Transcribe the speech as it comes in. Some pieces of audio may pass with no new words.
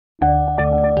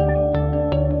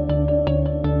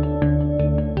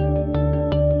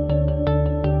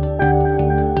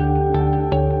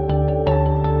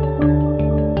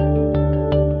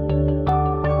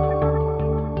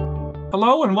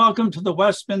Hello and welcome to the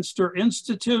Westminster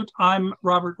Institute. I'm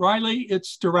Robert Riley,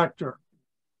 its director.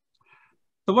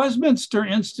 The Westminster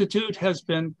Institute has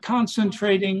been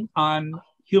concentrating on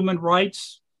human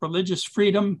rights, religious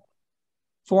freedom,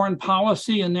 foreign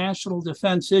policy, and national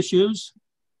defense issues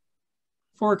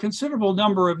for a considerable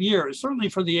number of years, certainly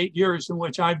for the 8 years in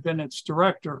which I've been its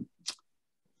director.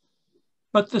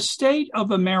 But the state of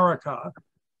America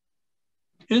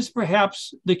is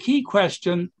perhaps the key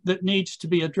question that needs to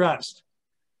be addressed.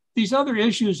 These other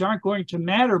issues aren't going to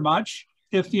matter much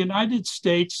if the United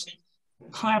States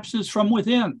collapses from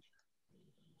within.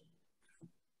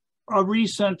 A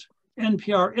recent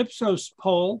NPR Ipsos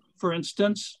poll, for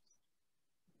instance,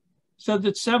 said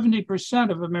that 70%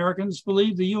 of Americans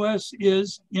believe the US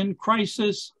is in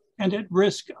crisis and at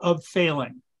risk of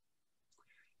failing.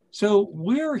 So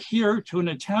we're here to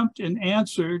attempt an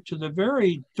answer to the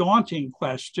very daunting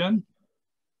question,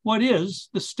 what is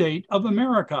the state of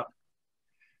America?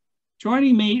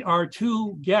 Joining me are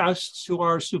two guests who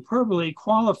are superbly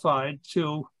qualified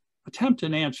to attempt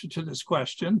an answer to this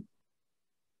question.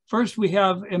 First, we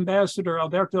have Ambassador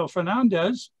Alberto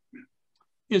Fernandez,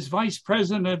 is Vice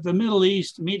President of the Middle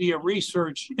East Media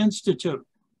Research Institute,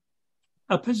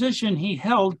 a position he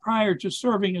held prior to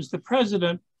serving as the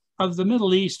president of the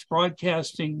Middle East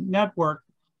Broadcasting Network,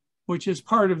 which is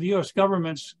part of the US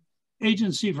government's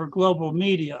Agency for Global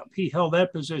Media. He held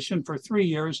that position for 3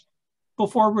 years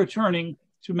before returning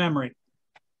to memory.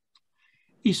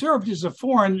 He served as a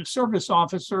Foreign Service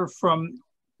Officer from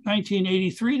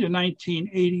 1983 to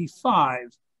 1985.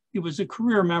 He was a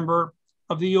career member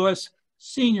of the US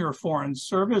Senior Foreign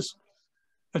Service,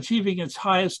 achieving its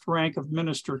highest rank of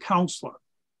Minister Counselor.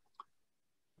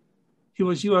 He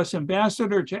was US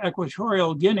Ambassador to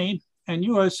Equatorial Guinea and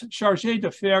US Chargé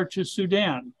d'Affaires to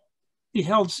Sudan. He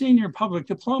held senior public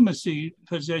diplomacy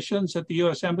positions at the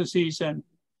US embassies in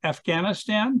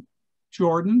Afghanistan,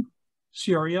 Jordan,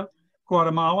 Syria,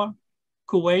 Guatemala,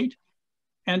 Kuwait,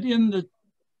 and in the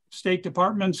State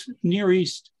Department's Near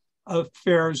East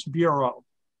Affairs Bureau.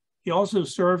 He also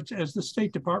served as the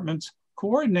State Department's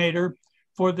coordinator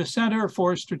for the Center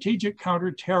for Strategic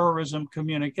Counterterrorism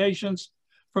Communications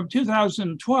from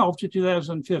 2012 to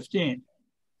 2015.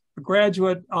 A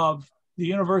graduate of the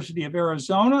University of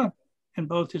Arizona in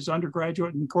both his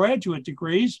undergraduate and graduate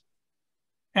degrees,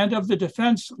 and of the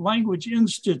Defense Language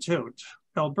Institute.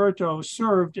 Alberto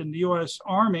served in the US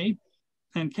Army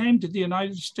and came to the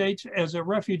United States as a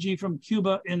refugee from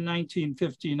Cuba in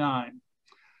 1959.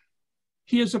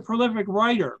 He is a prolific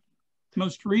writer,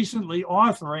 most recently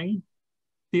authoring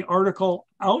the article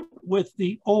Out with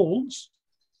the Olds,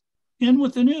 In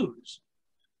with the News,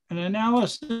 an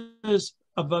analysis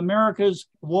of America's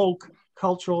woke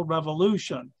cultural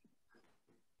revolution.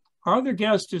 Our other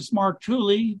guest is Mark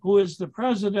Tooley, who is the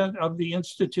president of the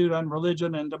Institute on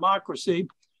Religion and Democracy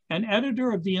and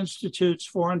editor of the Institute's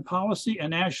Foreign Policy and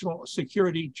National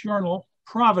Security journal,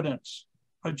 Providence,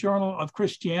 a journal of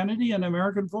Christianity and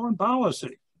American foreign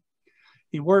policy.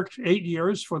 He worked 8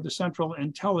 years for the Central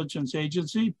Intelligence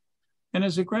Agency and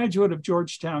is a graduate of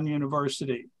Georgetown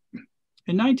University.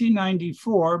 In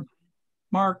 1994,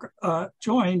 Mark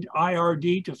joined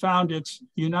IRD to found its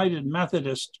United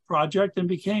Methodist Project and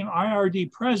became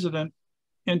IRD president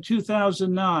in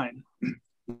 2009.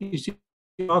 He's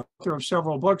the author of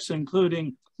several books,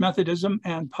 including Methodism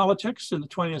and Politics in the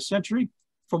 20th Century,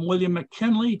 from William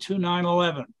McKinley to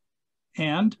 9/11,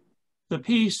 and The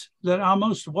Peace That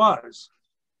Almost Was,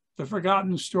 the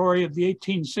forgotten story of the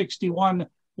 1861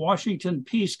 Washington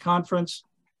Peace Conference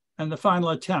and the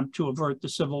final attempt to avert the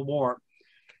Civil War.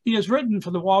 He has written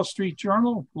for the Wall Street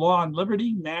Journal, Law and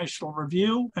Liberty, National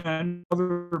Review, and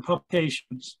other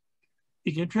publications.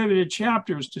 He contributed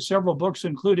chapters to several books,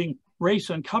 including Race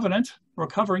and Covenant,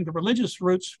 Recovering the Religious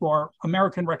Roots for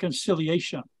American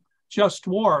Reconciliation, Just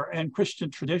War and Christian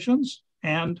Traditions,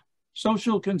 and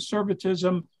Social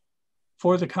Conservatism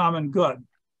for the Common Good.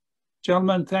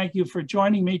 Gentlemen, thank you for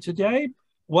joining me today.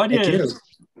 What is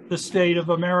the state of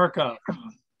America?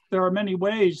 There are many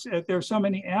ways, there are so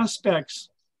many aspects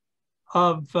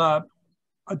of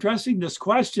addressing this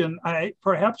question.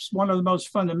 Perhaps one of the most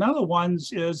fundamental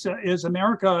ones is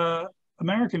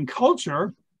American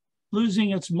culture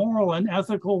losing its moral and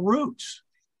ethical roots.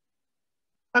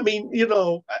 I mean,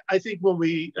 I think when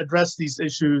we address these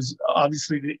issues,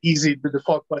 obviously the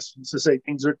default question is to say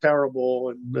things are terrible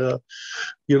and,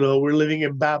 we're living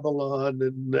in Babylon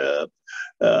and,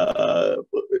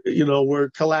 we're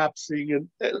collapsing.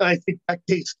 And I think that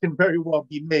case can very well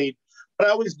be made. But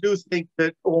I always do think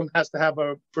that one has to have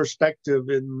a perspective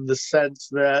in the sense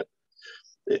that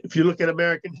if you look at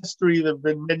American history, there have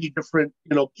been many different,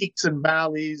 peaks and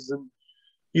valleys. And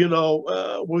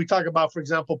when we talk about, for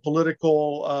example,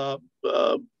 political,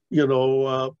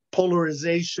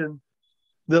 polarization,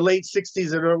 the late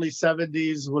 60s and early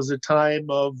 70s was a time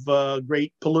of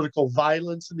great political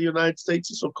violence in the United States,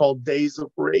 the so-called days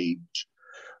of rage,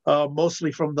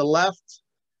 mostly from the left.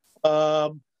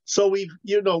 So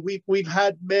we've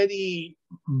had many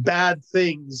bad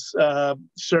things,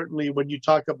 certainly when you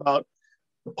talk about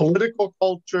political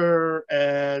culture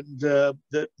and the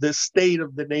state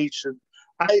of the nation.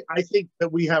 I think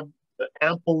that we have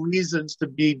ample reasons to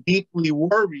be deeply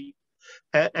worried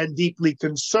and deeply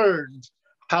concerned.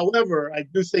 However, I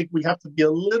do think we have to be a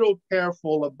little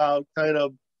careful about kind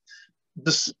of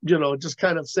this, just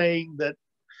kind of saying that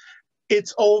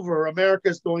it's over. America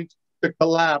is going to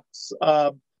collapse.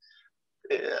 I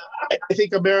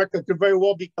think America could very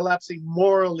well be collapsing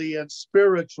morally and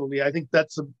spiritually. I think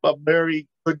that's a very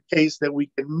good case that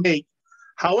we can make.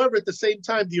 However, at the same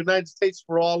time, the United States,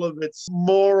 for all of its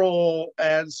moral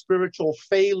and spiritual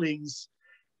failings,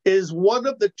 is one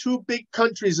of the two big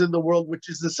countries in the world, which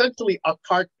is essentially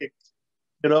autarkic.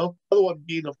 Other one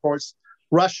being, of course,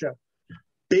 Russia.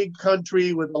 Big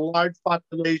country with a large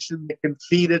population that can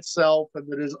feed itself and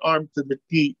that is armed to the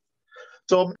teeth.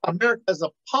 So America as a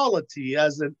polity,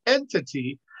 as an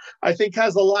entity, I think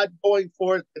has a lot going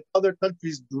for it that other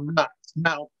countries do not.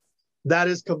 Now, that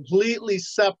is completely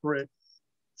separate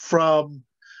from,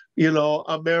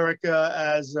 America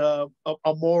as a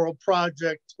moral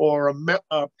project or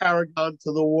a paragon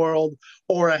to the world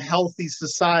or a healthy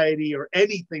society or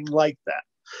anything like that.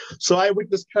 So I would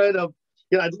just kind of,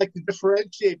 I'd like to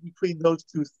differentiate between those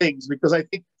two things because I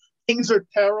think things are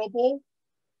terrible.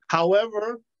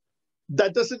 However,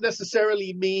 that doesn't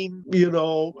necessarily mean,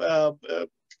 a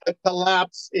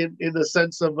collapse in the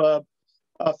sense of a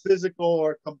physical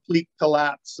or complete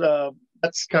collapse.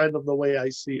 That's kind of the way I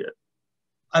see it.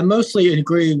 I mostly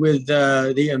agree with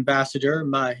the ambassador.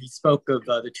 He spoke of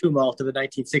the tumult of the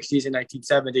 1960s and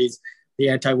 1970s, the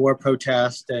anti-war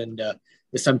protest, and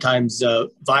the sometimes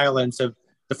violence of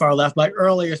the far left. My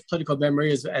earliest political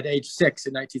memory is at age 6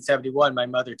 in 1971. My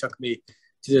mother took me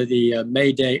to the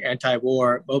May Day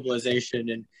anti-war mobilization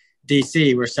in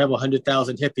DC, where several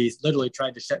 100,000 hippies literally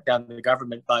tried to shut down the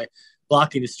government by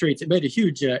blocking the streets. It made a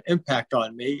huge impact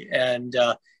on me, and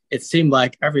it seemed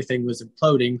like everything was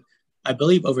imploding. I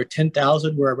believe over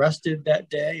 10,000 were arrested that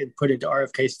day and put into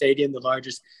RFK Stadium, the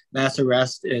largest mass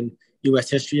arrest in U.S.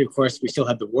 history. Of course, we still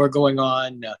have the war going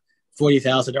on.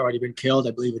 40,000 had already been killed.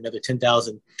 I believe another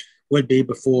 10,000 would be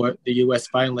before the U.S.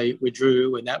 finally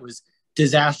withdrew, and that was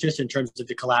disastrous in terms of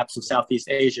the collapse of Southeast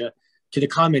Asia to the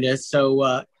communists.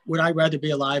 So would I rather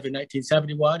be alive in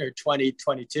 1971 or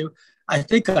 2022? I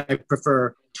think I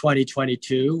prefer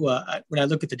 2022. When I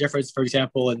look at the difference, for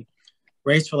example, in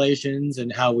race relations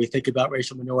and how we think about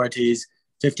racial minorities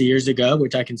 50 years ago,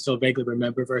 which I can still vaguely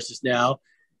remember, versus now,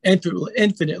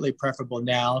 infinitely preferable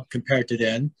now compared to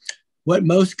then. What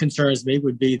most concerns me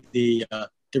would be the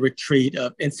retreat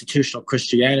of institutional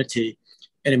Christianity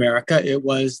in America. It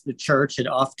was the church had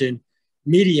often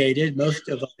mediated most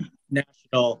of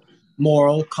national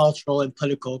moral, cultural, and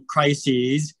political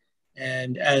crises.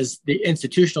 And as the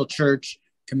institutional church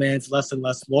commands less and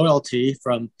less loyalty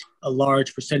from a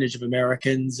large percentage of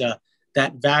Americans,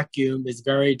 that vacuum is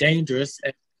very dangerous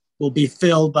and will be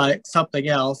filled by something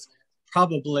else,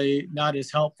 probably not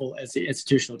as helpful as the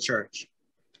institutional church.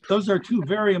 Those are two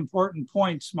very important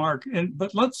points, Mark.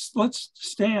 But let's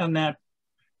stay on that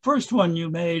first one you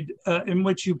made, in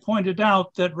which you pointed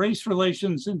out that race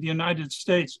relations in the United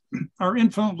States are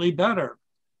infinitely better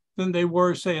than they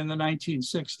were, say, in the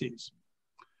 1960s.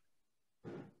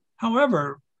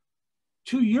 However,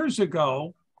 2 years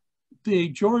ago, the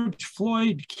George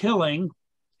Floyd killing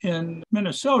in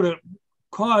Minnesota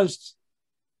caused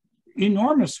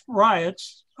enormous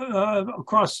riots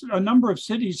across a number of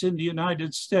cities in the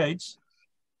United States.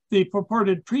 The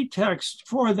purported pretext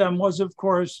for them was, of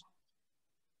course,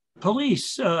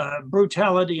 police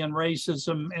brutality and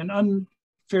racism and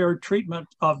unfair treatment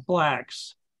of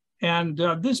Blacks. And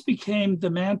this became the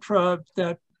mantra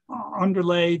that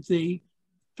underlay the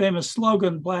famous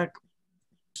slogan, Black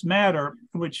Lives Matter,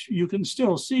 which you can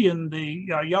still see in the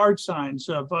yard signs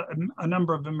of a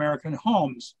number of American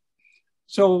homes.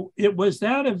 So it was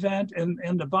that event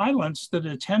and the violence that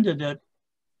attended it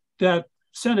that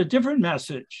sent a different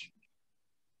message.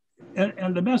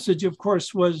 And the message, of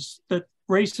course, was that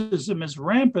racism is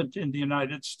rampant in the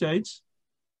United States.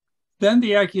 Then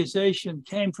the accusation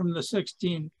came from the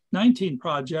 1619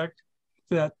 Project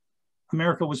that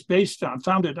America was based on,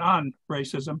 founded on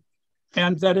racism,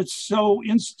 and that it's so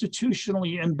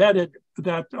institutionally embedded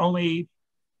that only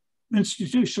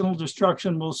institutional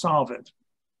destruction will solve it.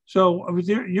 So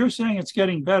you're saying it's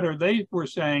getting better. They were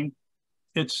saying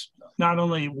it's not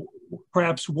only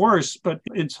perhaps worse, but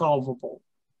insolvable.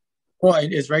 Well,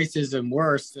 is racism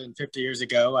worse than 50 years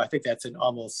ago? I think that's an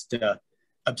almost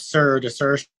absurd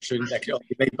assertion that can only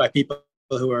be made by people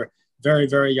who are very,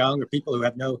 very young or people who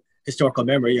have no historical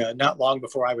memory. Not long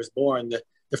before I was born,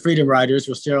 the Freedom Riders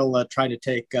were still trying to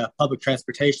take public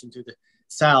transportation through the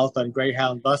South on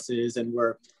Greyhound buses and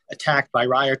were attacked by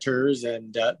rioters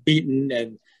and beaten,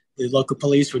 and the local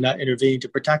police would not intervene to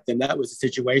protect them. That was the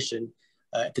situation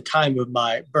at the time of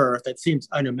my birth. That seems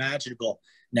unimaginable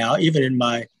now. Even in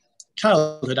my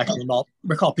childhood, I can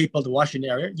recall people in the Washington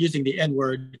area using the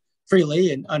N-word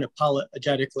freely and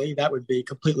unapologetically. That would be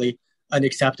completely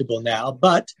unacceptable now.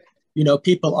 But,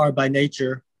 people are by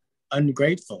nature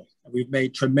ungrateful. We've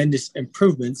made tremendous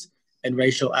improvements in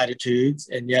racial attitudes,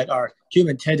 and yet our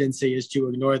human tendency is to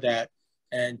ignore that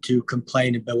and to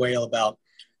complain and bewail about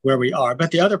where we are.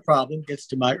 But the other problem gets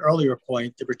to my earlier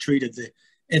point, the retreat of the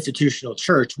institutional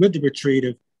church. With the retreat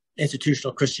of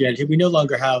institutional Christianity, we no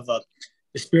longer have the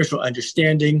spiritual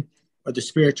understanding or the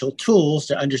spiritual tools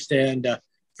to understand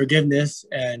forgiveness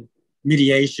and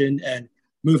mediation and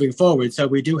moving forward. So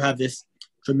we do have this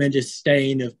tremendous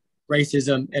stain of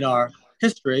racism in our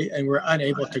history, and we're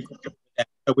unable to go with that.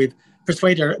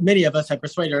 So many of us have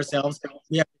persuaded ourselves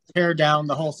we have to tear down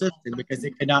the whole system because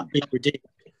it cannot be redeemed.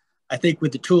 I think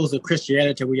with the tools of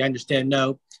Christianity, we understand,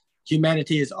 no,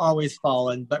 humanity is always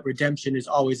fallen, but redemption is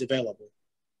always available.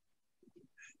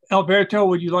 Alberto,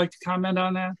 would you like to comment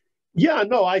on that? Yeah,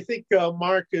 no, I think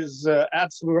Mark is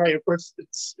absolutely right. Of course,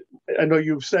 I know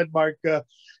you've said, Mark, the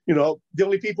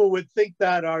only people who would think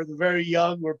that are the very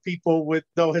young or people with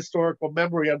no historical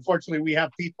memory. Unfortunately, we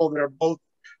have people that are both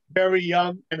very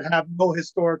young and have no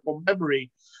historical memory.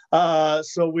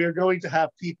 So we're going to have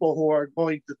people who are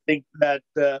going to think that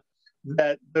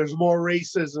that there's more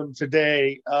racism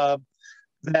today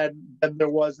than there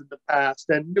was in the past.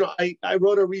 And I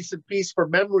wrote a recent piece for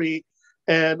Memory,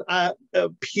 and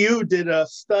Pew did a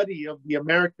study of the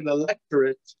American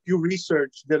electorate. Pew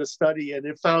Research did a study, and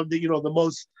it found that the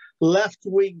most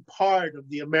left-wing part of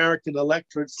the American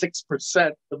electorate,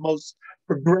 6%, the most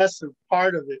progressive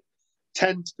part of it,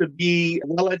 tends to be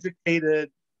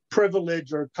well-educated,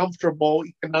 privileged, or comfortable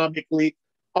economically,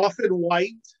 often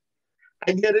white.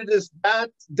 And yet it is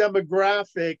that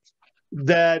demographic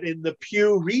that in the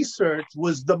Pew Research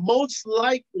was the most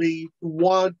likely to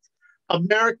want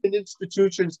American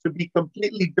institutions to be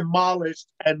completely demolished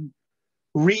and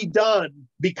redone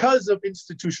because of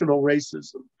institutional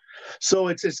racism. So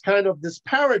it's kind of this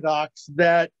paradox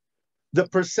that the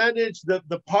percentage,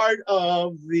 the part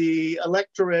of the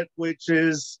electorate which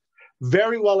is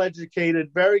very well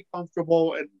educated, very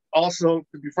comfortable, and also,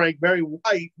 to be frank, very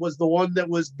white, was the one that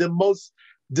was the most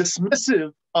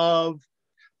dismissive of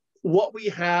what we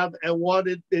have and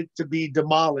wanted it to be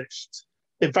demolished.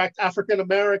 In fact, African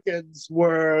Americans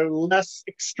were less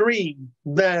extreme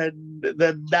than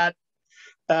that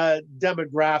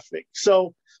demographic.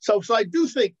 So I do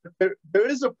think that there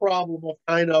is a problem of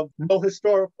kind of no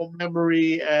historical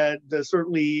memory, and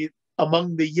certainly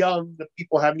among the young, the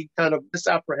people having kind of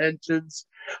misapprehensions.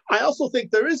 I also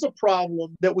think there is a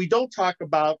problem that we don't talk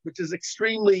about, which is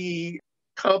extremely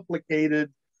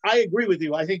complicated. I agree with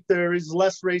you. I think there is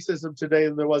less racism today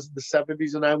than there was in the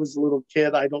 70s, and I was a little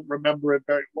kid. I don't remember it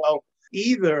very well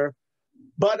either.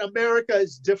 But America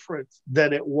is different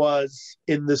than it was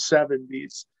in the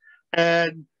 70s.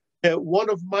 And one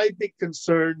of my big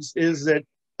concerns is that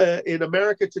in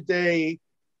America today,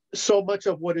 so much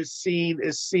of what is seen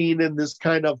in this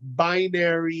kind of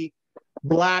binary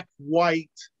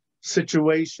black-white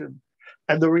situation.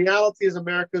 And the reality is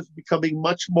America is becoming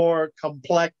much more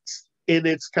complex in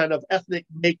its kind of ethnic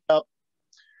makeup.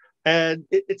 And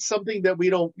it's something that we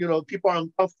don't, people are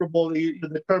uncomfortable.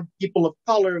 The term people of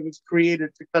color was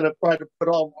created to kind of try to put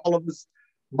all of us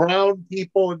brown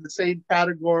people in the same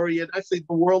category. And actually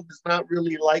the world is not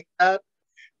really like that.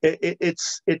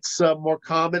 It's more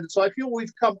common. So I feel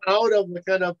we've come out of the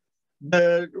kind of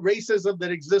the racism that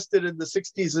existed in the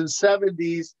 60s and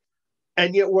 70s.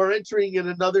 And yet we're entering in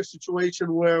another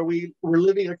situation where we're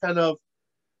living a kind of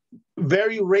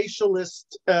very racialist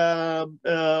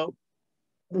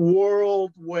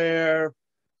world where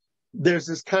there's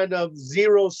this kind of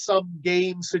zero-sum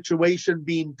game situation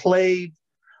being played.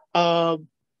 And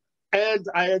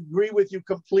I agree with you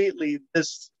completely.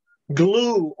 This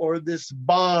glue or this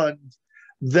bond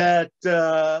that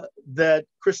that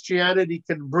Christianity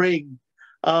can bring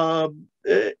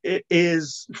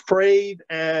is frayed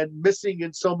and missing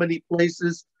in so many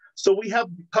places. So we have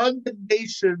the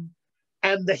condemnation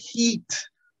and the heat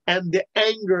and the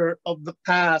anger of the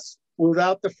past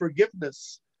without the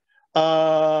forgiveness,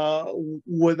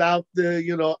 without the,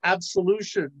 you know,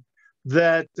 absolution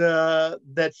that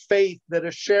that faith, that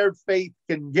a shared faith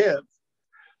can give.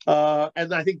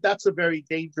 And I think that's a very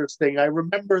dangerous thing. I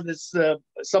remember this,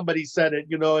 somebody said it,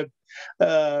 you know,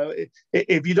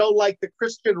 if you don't like the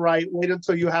Christian right, wait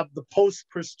until you have the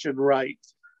post-Christian right,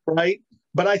 right?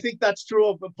 But I think that's true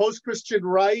of the post-Christian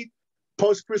right,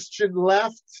 post-Christian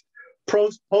left,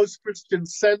 post-Christian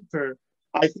center,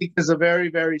 I think is a very,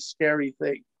 very scary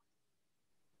thing.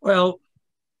 Well,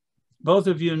 both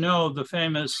of you know the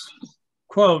famous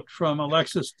quote from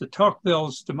Alexis de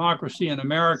Tocqueville's Democracy in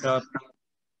America,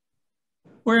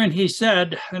 wherein he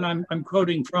said, and I'm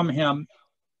quoting from him,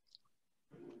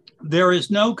 "There is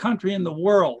no country in the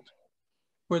world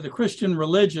where the Christian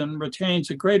religion retains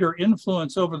a greater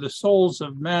influence over the souls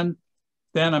of men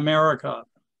than America,"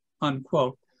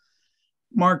 unquote.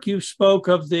 Mark, you spoke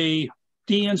of the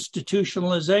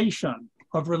deinstitutionalization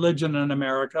of religion in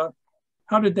America.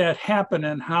 How did that happen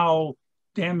and how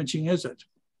damaging is it?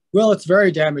 Well, it's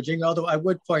very damaging, although I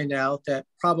would point out that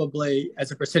probably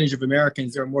as a percentage of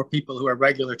Americans, there are more people who are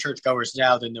regular churchgoers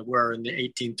now than there were in the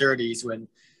 1830s when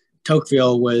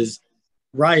Tocqueville was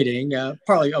writing.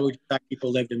 Partly owing to the fact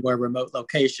people lived in more remote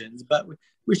locations, but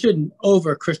we shouldn't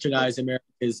over-Christianize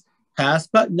America's past.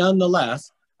 But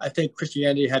nonetheless, I think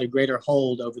Christianity had a greater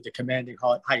hold over the commanding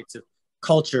heights of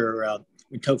culture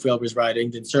when Tocqueville was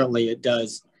writing than certainly it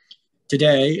does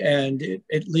today, and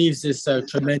it leaves this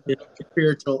tremendous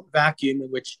spiritual vacuum in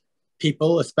which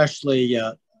people, especially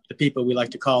the people we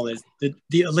like to call as the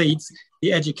elites,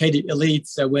 the educated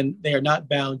elites, when they are not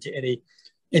bound to any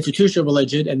institutional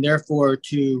religion, and therefore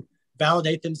to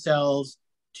validate themselves,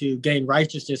 to gain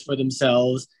righteousness for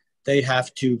themselves, they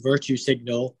have to virtue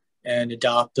signal and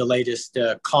adopt the latest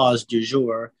cause du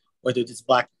jour, whether it's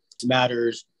Black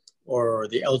Matters or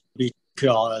the LGBT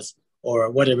cause or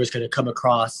whatever is going to come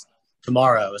across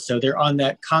tomorrow. So they're on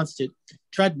that constant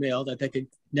treadmill that they can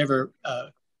never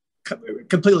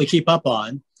completely keep up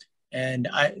on. And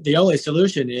the only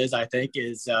solution is, I think,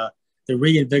 is the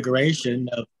reinvigoration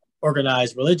of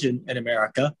organized religion in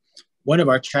America. One of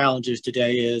our challenges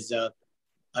today is,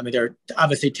 there are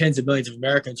obviously tens of millions of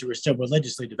Americans who are still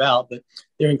religiously devout, but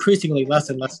they're increasingly less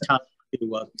and less tied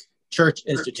to church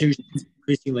institutions,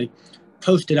 increasingly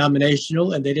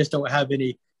post-denominational, and they just don't have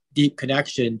any deep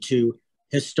connection to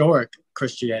historic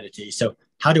Christianity. So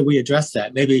how do we address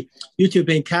that? Maybe you two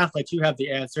being Catholics, you have the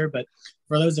answer, but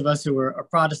for those of us who are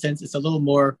Protestants, it's a little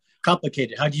more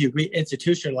complicated. How do you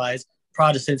reinstitutionalize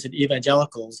Protestants and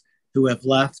evangelicals who have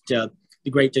left the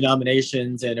great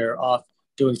denominations and are off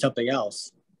doing something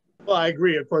else? Well, I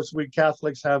agree. Of course, we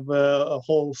Catholics have a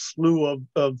whole slew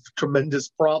of tremendous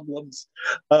problems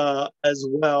as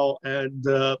well. And,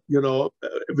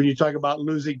 when you talk about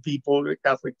losing people, the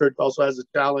Catholic Church also has a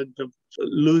challenge of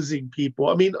losing people.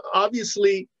 I mean,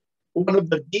 obviously, one of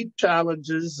the deep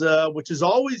challenges, which has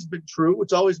always been true,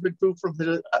 from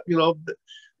the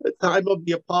time of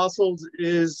the apostles,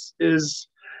 is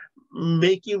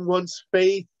making one's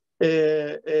faith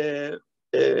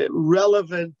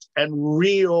relevant and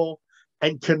real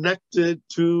and connected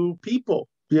to people,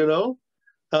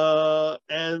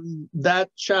 and that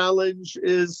challenge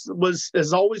has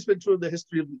always been true in the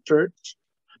history of the church,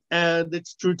 and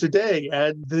it's true today.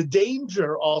 And the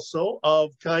danger also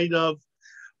of kind of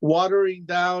watering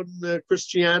down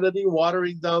Christianity,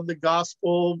 watering down the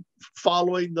gospel,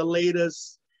 following the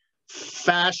latest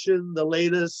fashion, the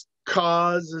latest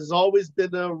cause, has always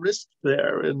been a risk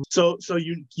there. And so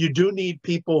you do need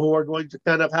people who are going to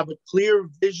kind of have a clear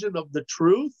vision of the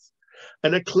truth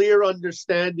and a clear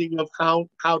understanding of how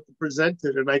to present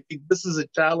it. And I think this is a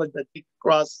challenge, I think,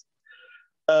 across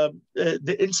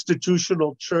the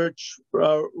institutional church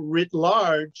writ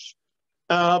large.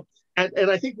 And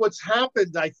I think what's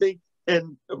happened,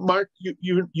 and Mark,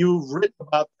 you've written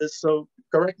about this, so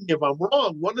correct me if I'm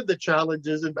wrong, one of the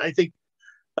challenges, and I think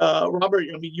Robert,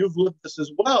 you've lived this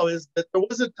as well, is that there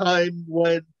was a time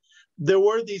when there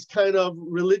were these kind of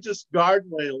religious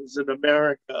guardrails in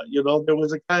America. There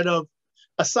was a kind of,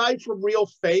 aside from real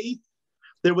faith,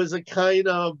 there was a kind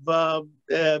of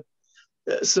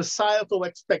societal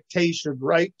expectation,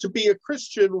 right? To be a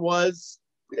Christian was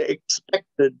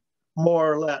expected,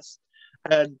 more or less.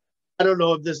 And I don't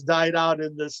know if this died out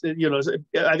in this, I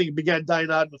think it began dying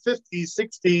out in the 50s,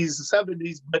 60s,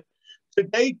 70s, but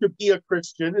today, to be a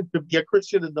Christian and to be a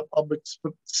Christian in the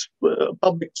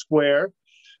public square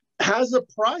has a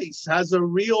price, has a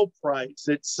real price.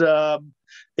 It's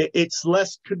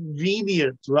less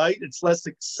convenient, right? It's less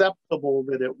acceptable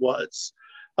than it was.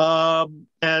 So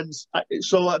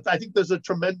I think there's a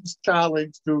tremendous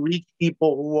challenge to reach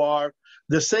people who are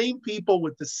the same people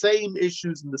with the same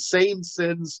issues and the same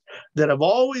sins that have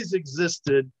always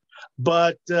existed,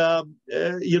 but doing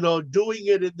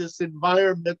it in this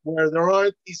environment where there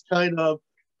aren't these kind of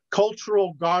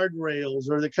cultural guardrails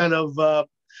or the kind of the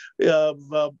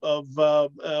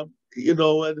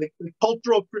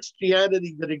cultural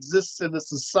Christianity that exists in a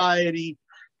society,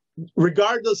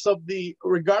 regardless of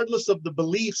the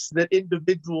beliefs that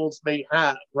individuals may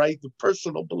have, right? The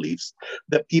personal beliefs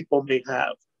that people may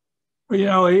have. You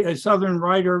know, a Southern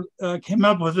writer came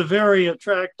up with a very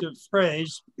attractive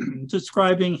phrase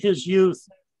describing his youth,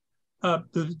 a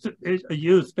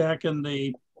youth back in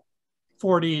the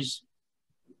 40s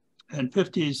and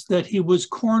 50s, that he was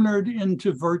cornered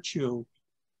into virtue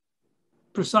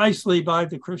precisely by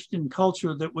the Christian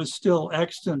culture that was still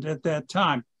extant at that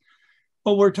time.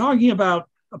 But we're talking about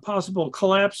a possible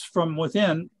collapse from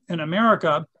within in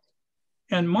America,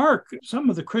 and Mark, some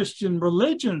of the Christian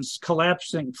religions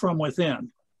collapsing from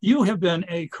within. You have been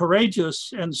a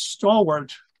courageous and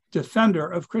stalwart defender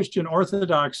of Christian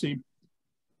orthodoxy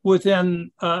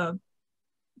within the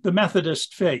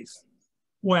Methodist faith.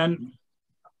 When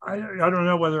I don't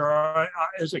know whether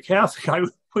as a Catholic, I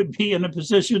would be in a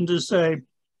position to say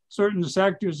certain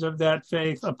sectors of that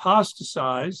faith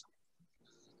apostatized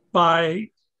by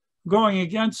going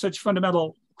against such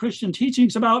fundamental Christian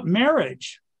teachings about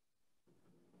marriage,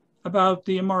 about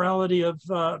the immorality of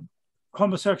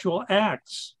homosexual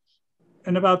acts,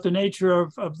 and about the nature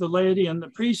of the laity and the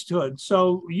priesthood.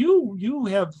 So you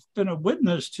have been a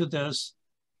witness to this,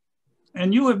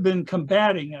 and you have been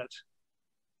combating it.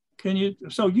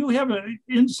 So you have an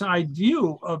inside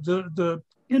view of the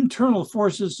internal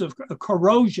forces of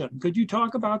corrosion. Could you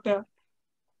talk about that?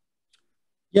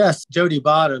 Yes, Jody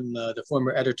Bottom, the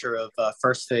former editor of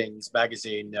First Things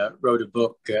magazine, wrote a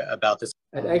book about this.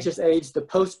 An Anxious Age, the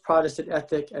Post-Protestant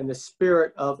Ethic and the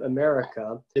Spirit of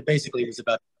America. It basically was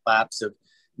about the collapse of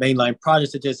mainline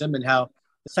Protestantism and how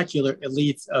the secular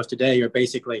elites of today are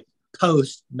basically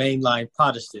post-mainline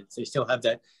Protestants. They still have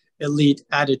that elite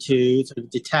attitude, sort of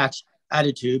detached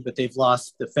attitude, but they've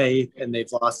lost the faith and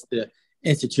they've lost the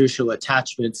institutional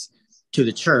attachments to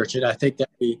the church. And I think that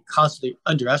we constantly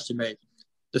underestimate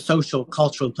the social,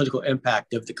 cultural, and political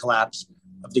impact of the collapse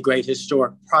of the great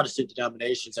historic Protestant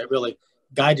denominations that really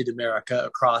guided America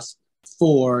across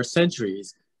 4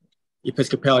 centuries. The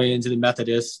Episcopalians and the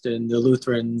Methodists and the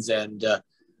Lutherans and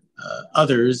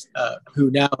others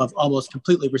who now have almost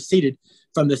completely receded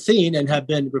from the scene and have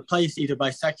been replaced either by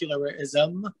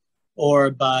secularism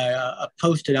or by a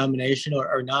post-denominational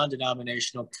or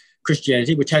non-denominational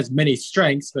Christianity, which has many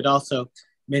strengths, but also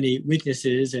many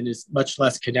weaknesses and is much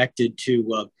less connected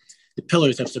to the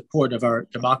pillars of support of our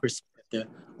democracy that the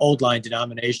old line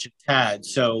denominations had.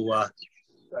 So,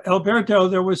 Alberto,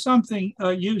 there was something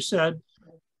you said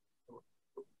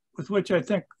with which I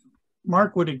think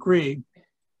Mark would agree,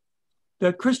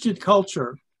 that Christian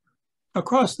culture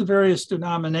across the various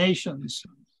denominations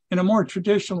in a more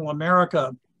traditional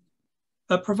America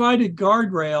provided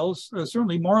guardrails,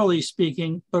 certainly morally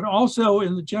speaking, but also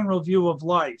in the general view of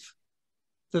life,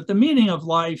 that the meaning of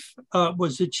life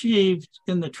was achieved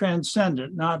in the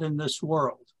transcendent, not in this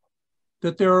world,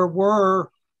 that there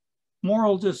were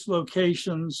moral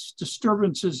dislocations,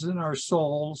 disturbances in our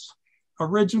souls,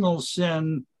 original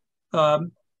sin,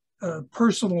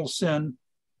 personal sin,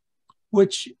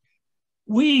 which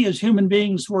we as human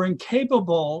beings were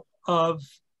incapable of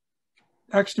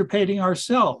extirpating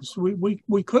ourselves.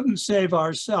 We couldn't save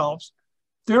ourselves.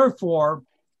 Therefore,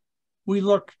 we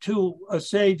look to a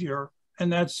savior,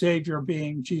 and that savior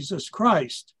being Jesus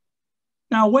Christ.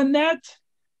 Now, when that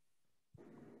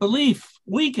belief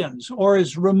weakens or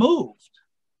is removed,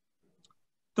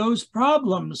 those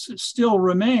problems still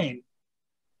remain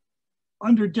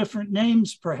under different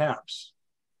names, perhaps.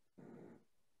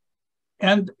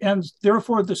 And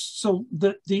therefore,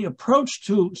 the approach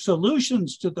to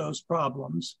solutions to those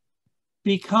problems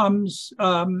becomes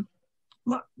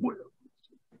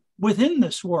within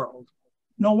this world,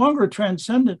 no longer a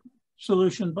transcendent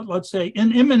solution, but let's say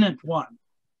an imminent one,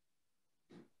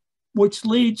 which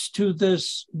leads to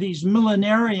these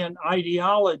millenarian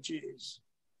ideologies.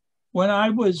 When I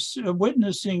was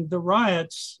witnessing the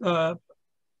riots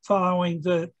following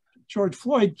the George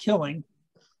Floyd killing,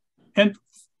 and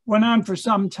went on for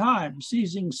some time,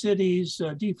 seizing cities,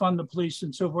 defund the police,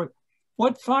 and so forth.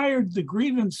 What fired the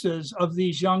grievances of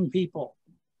these young people?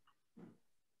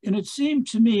 And it seemed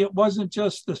to me it wasn't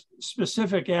just the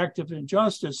specific act of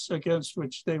injustice against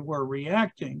which they were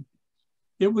reacting.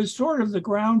 It was sort of the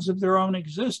grounds of their own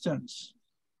existence.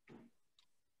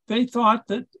 They thought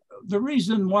that the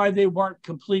reason why they weren't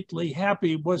completely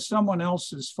happy was someone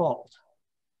else's fault,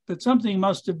 that something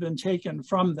must have been taken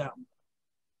from them.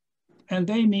 And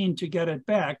they mean to get it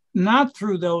back, not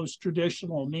through those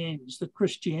traditional means that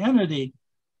Christianity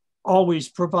always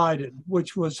provided,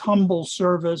 which was humble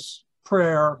service,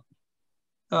 prayer,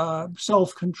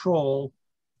 self-control,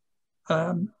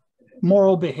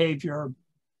 moral behavior,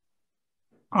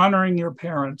 honoring your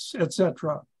parents,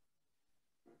 etc.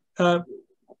 Do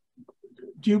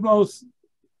you both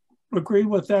agree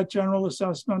with that general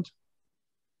assessment?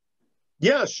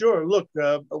 Yeah, sure. Look,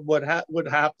 what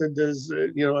happened is,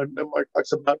 and Mark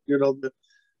talks about, the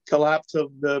collapse of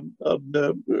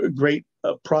the great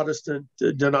Protestant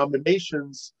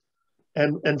denominations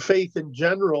and faith in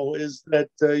general is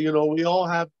that, we all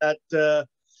have that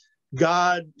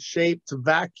God-shaped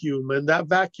vacuum, and that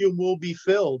vacuum will be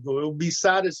filled or it will be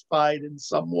satisfied in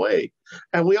some way.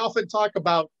 And we often talk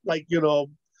about, like,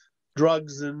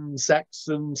 drugs and sex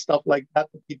and stuff like that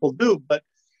people do, but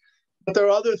there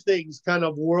are other things, kind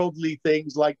of worldly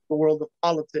things, like the world of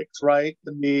politics, right?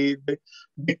 And the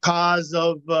cause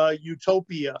of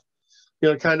utopia,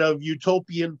 kind of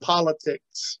utopian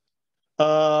politics,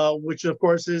 which of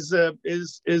course is a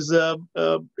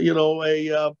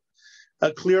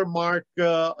clear mark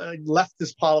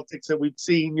leftist politics that we've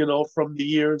seen, from the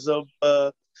years of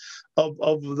the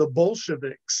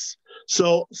Bolsheviks.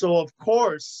 So of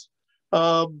course,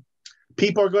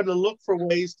 people are going to look for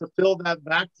ways to fill that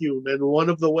vacuum. And one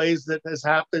of the ways that has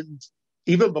happened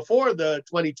even before the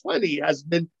 2020 has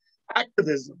been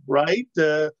activism, right?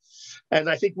 And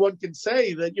I think one can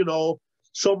say that,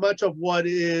 so much of what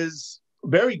is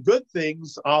very good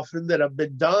things often that have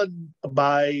been done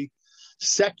by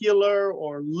secular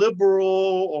or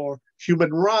liberal or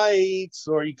human rights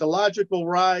or ecological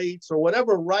rights or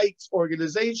whatever rights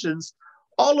organizations,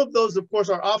 all of those, of course,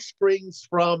 are offsprings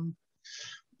from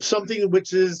something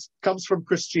which comes from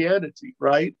Christianity,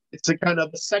 right? It's a kind of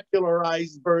a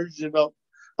secularized version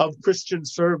of Christian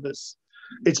service.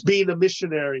 It's being a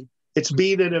missionary. It's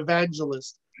being an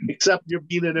evangelist, except you're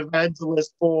being an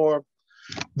evangelist for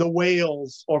the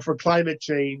whales or for climate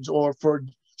change or for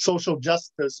social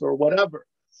justice or whatever.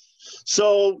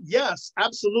 So yes,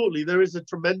 absolutely. There is a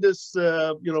tremendous,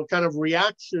 kind of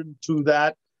reaction to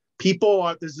that.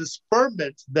 There's this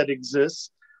ferment that exists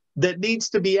that needs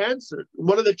to be answered.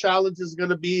 One of the challenges is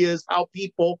going to be is how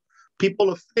people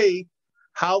of faith,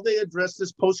 how they address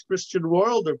this post-Christian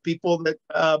world, or people that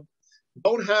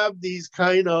don't have these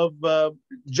kind of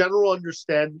general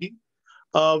understanding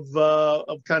of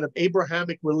kind of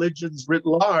Abrahamic religions writ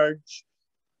large,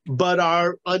 but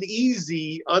are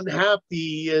uneasy,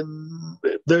 unhappy, and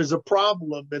there's a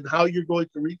problem, and how you're going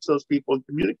to reach those people and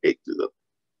communicate to them.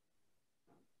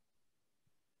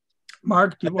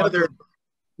 Mark, do you want to...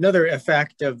 Another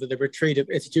effect of the retreat of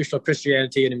institutional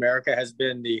Christianity in America has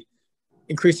been the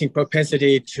increasing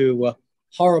propensity to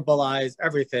horribilize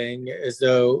everything, as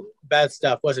though bad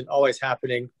stuff wasn't always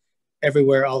happening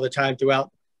everywhere all the time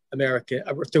throughout America,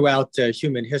 throughout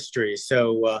human history.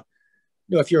 So,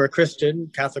 if you're a Christian,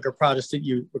 Catholic or Protestant,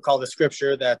 you recall the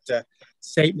scripture that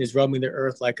Satan is roaming the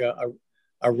earth like a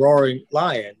roaring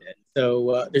lion. And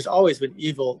so there's always been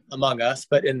evil among us,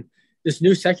 but in this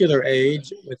new secular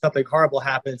age, when something horrible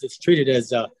happens, it's treated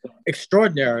as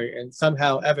extraordinary and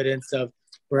somehow evidence of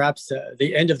perhaps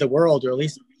the end of the world, or at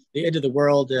least the end of the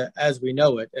world as we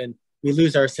know it. And we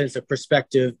lose our sense of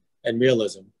perspective and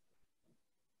realism.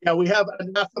 Yeah, we have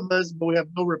anathemas, but we have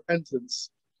no repentance,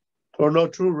 or no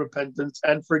true repentance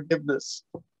and forgiveness.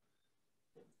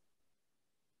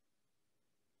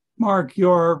 Mark,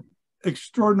 your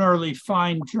extraordinarily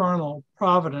fine journal,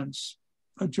 Providence,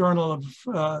 a journal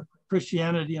of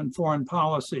Christianity and foreign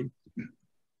policy,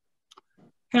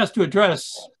 has to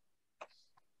address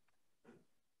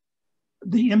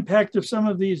the impact of some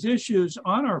of these issues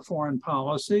on our foreign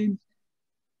policy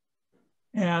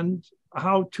and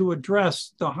how to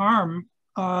address the harm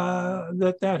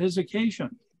that has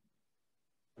occasioned.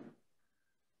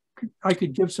 I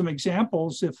could give some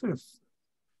examples if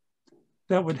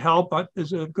that would help, but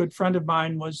as a good friend of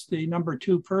mine was the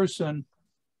 #2 person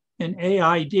in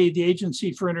AID, the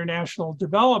Agency for International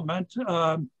Development,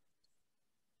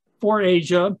 for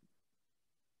Asia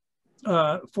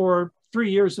for 3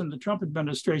 years in the Trump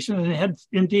administration. And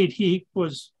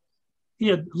he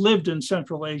had lived in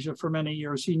Central Asia for many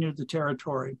years. He knew the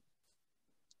territory.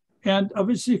 And of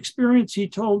his experience, he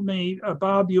told me,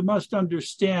 Bob, you must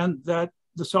understand that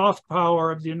the soft power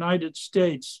of the United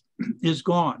States is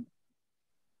gone.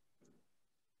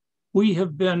 We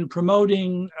have been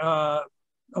promoting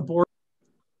abortion,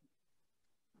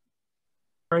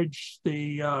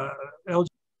 the LGBT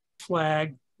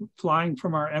flag flying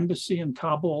from our embassy in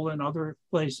Kabul and other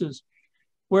places.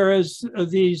 whereas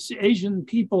these Asian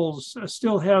peoples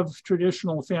still have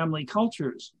traditional family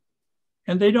cultures,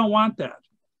 and they don't want that.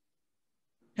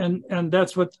 And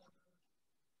that's what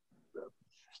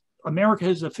America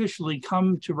has officially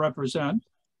come to represent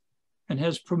and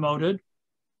has promoted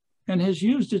and has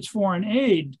used its foreign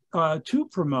aid to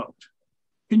promote.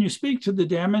 Can you speak to the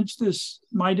damage this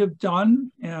might have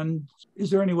done? And is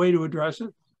there any way to address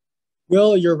it?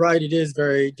 Well, you're right. It is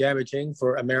very damaging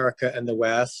for America and the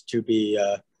West to be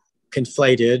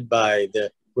conflated by the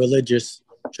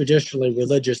traditionally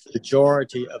religious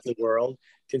majority of the world,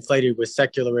 conflated with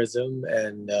secularism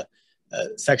and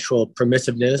sexual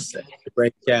permissiveness, and the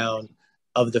breakdown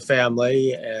of the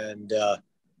family. And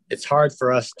it's hard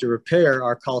for us to repair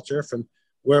our culture from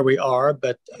where we are,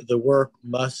 but the work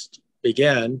must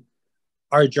begin.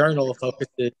 Our journal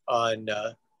focuses on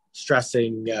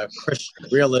stressing Christian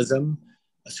realism,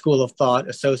 a school of thought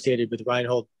associated with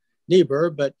Reinhold Niebuhr,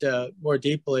 but more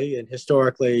deeply and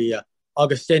historically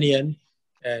Augustinian,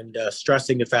 and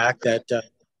stressing the fact that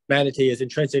humanity is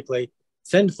intrinsically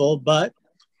sinful, but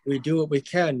we do what we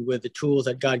can with the tools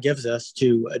that God gives us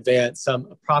to advance some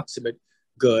approximate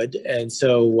good. And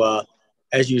so,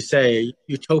 as you say,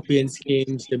 utopian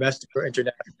schemes, domestic or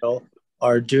international,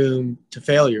 are doomed to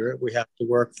failure. We have to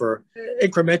work for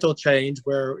incremental change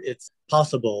where it's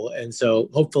possible. And so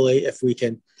hopefully if we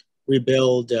can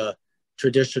rebuild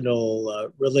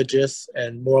traditional religious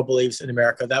and moral beliefs in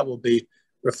America, that will be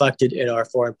reflected in our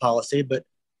foreign policy. But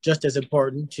just as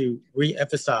important to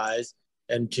re-emphasize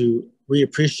and to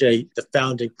reappreciate the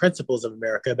founding principles of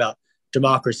America about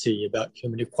democracy, about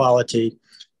human equality,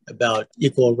 about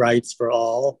equal rights for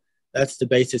all. That's the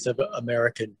basis of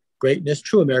American greatness,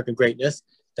 true American greatness.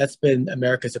 That's been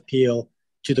America's appeal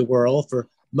to the world for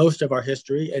most of our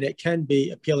history, and it can be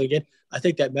appealing again. I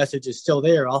think that message is still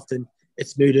there. Often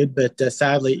it's muted, but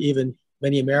sadly, even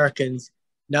many Americans,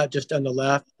 not just on the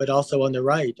left, but also on the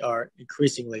right, are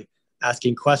increasingly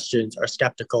asking questions, are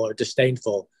skeptical or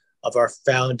disdainful of our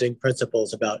founding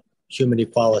principles about human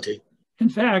equality. In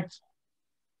fact,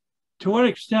 to what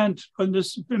extent,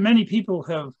 many people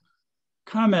have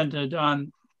commented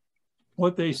on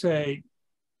what they say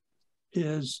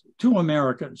is two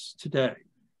Americas today,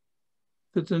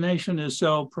 that the nation is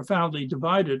so profoundly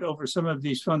divided over some of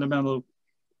these fundamental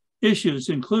issues,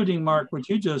 including, Mark, what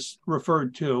you just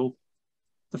referred to,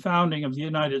 the founding of the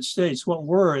United States. What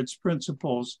were its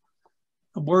principles?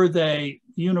 Were they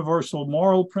universal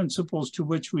moral principles to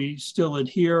which we still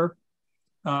adhere?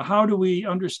 How do we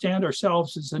understand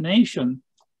ourselves as a nation?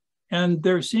 And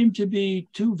there seem to be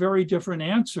two very different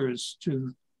answers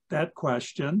to that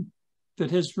question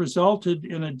that has resulted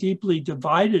in a deeply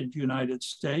divided United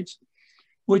States,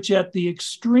 which at the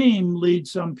extreme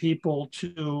leads some people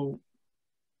to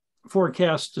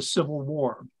forecast a civil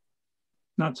war.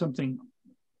 Not something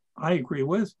I agree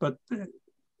with, but the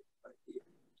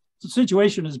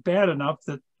situation is bad enough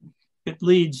that it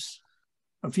leads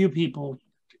a few people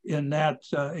in that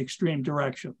extreme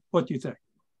direction. What do you think?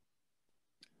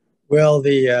 Well,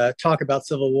 the talk about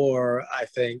civil war, I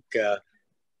think,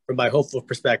 from my hopeful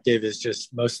perspective, is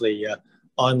just mostly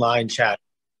online chat,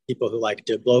 people who like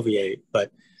to bloviate.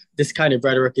 But this kind of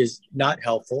rhetoric is not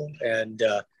helpful. And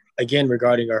again,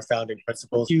 regarding our founding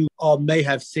principles, you all may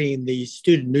have seen the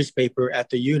student newspaper at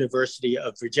the University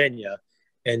of Virginia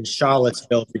in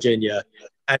Charlottesville, Virginia,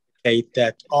 advocate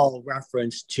that all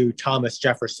reference to Thomas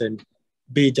Jefferson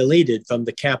be deleted from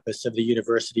the campus of the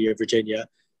University of Virginia,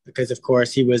 because, of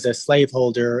course, he was a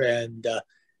slaveholder, and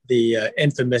the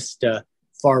infamous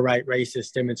far-right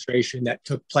racist demonstration that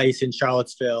took place in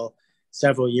Charlottesville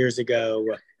several years ago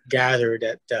gathered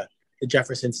at the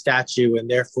Jefferson statue, and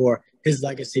therefore his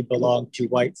legacy belonged to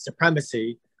white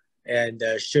supremacy and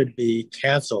should be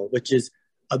canceled, which is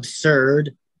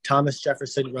absurd. Thomas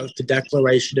Jefferson wrote the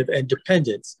Declaration of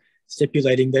Independence,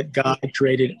 stipulating that God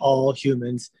created all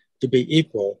humans to be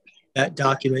equal. That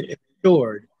document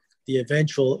ensured the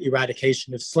eventual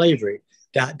eradication of slavery.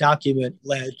 That document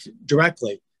led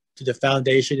directly to the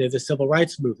foundation of the civil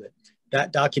rights movement.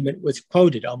 That document was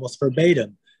quoted almost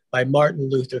verbatim by Martin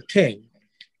Luther King.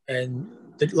 And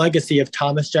the legacy of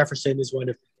Thomas Jefferson is one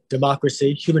of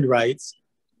democracy, human rights,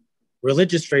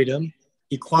 religious freedom,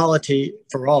 equality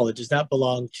for all. It does not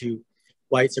belong to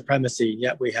white supremacy.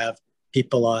 Yet we have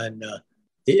people on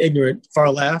the ignorant far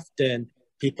left and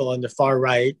people on the far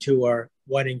right who are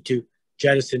wanting to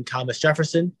jettison Thomas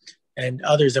Jefferson and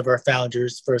others of our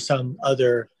founders for some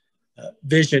other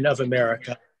vision of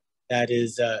America that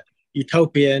is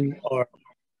utopian or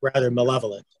rather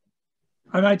malevolent.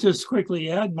 I might just quickly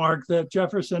add, Mark, that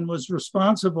Jefferson was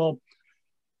responsible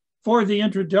for the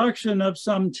introduction of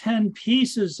some 10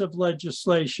 pieces of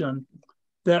legislation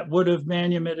that would have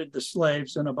manumitted the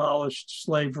slaves and abolished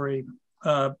slavery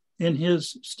in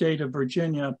his state of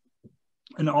Virginia.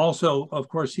 And also, of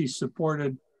course, he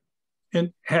supported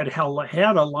and had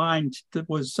a line that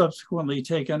was subsequently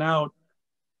taken out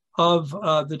of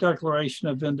the Declaration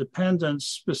of Independence,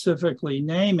 specifically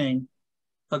naming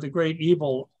the great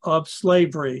evil of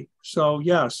slavery. So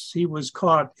yes, he was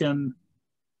caught in,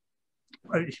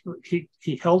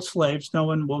 he held slaves, no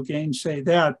one will gainsay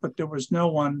that, but there was no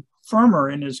one firmer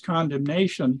in his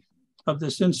condemnation of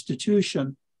this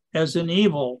institution as an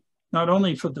evil, not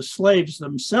only for the slaves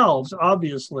themselves,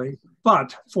 obviously,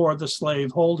 but for the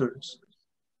slave holders.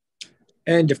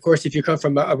 And of course, if you come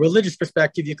from a religious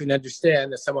perspective, you can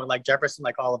understand that someone like Jefferson,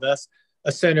 like all of us,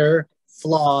 a sinner,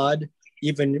 flawed,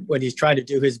 even when he's trying to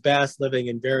do his best, living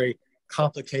in very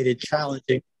complicated,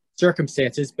 challenging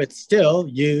circumstances, but still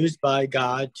used by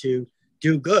God to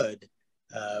do good.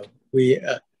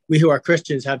 We who are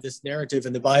Christians have this narrative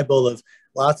in the Bible of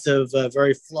lots of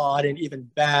very flawed and even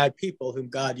bad people whom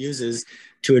God uses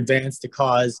to advance the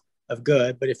cause of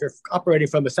good. But if you're operating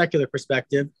from a secular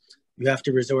perspective, you have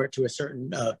to resort to a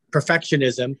certain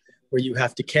perfectionism where you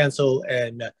have to cancel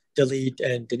and delete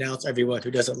and denounce everyone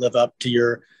who doesn't live up to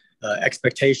your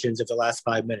expectations of the last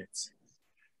 5 minutes.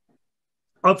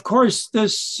 Of course,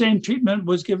 this same treatment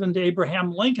was given to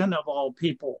Abraham Lincoln, of all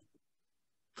people,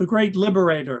 the great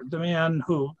liberator, the man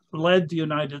who led the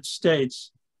United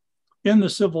States in the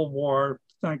Civil War,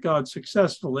 thank God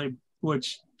successfully,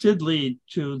 which did lead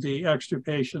to the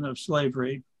extirpation of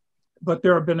slavery. But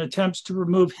there have been attempts to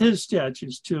remove his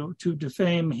statues, to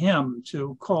defame him,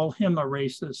 to call him a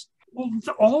racist.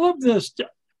 All of this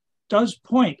does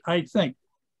point, I think,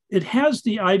 it has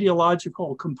the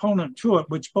ideological component to it,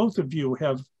 which both of you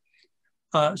have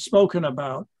spoken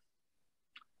about.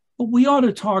 But we ought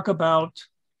to talk about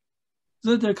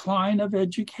the decline of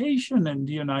education in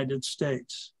the United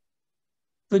States,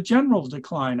 the general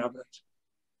decline of it,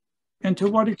 and to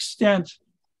what extent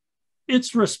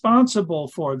it's responsible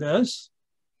for this,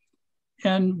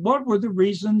 and what were the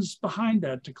reasons behind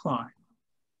that decline?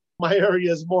 My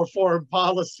area is more foreign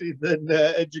policy than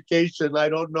education. I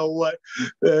don't know what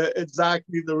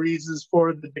exactly the reasons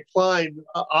for the decline.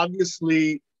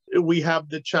 Obviously, we have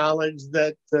the challenge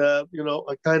that, a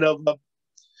kind of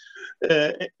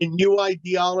a new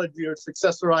ideology or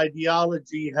successor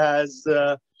ideology has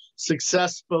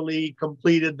successfully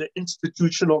completed the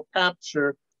institutional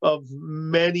capture of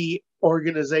many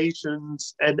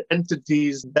organizations and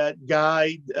entities that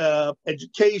guide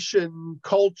education,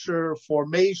 culture,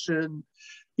 formation,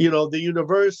 the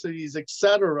universities,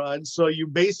 etc. And so you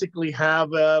basically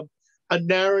have a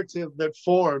narrative that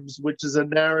forms, which is a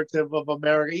narrative of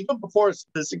America, even before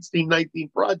the 1619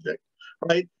 Project,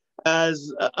 right?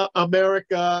 As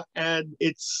America and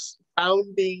its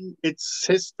founding, its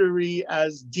history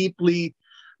as deeply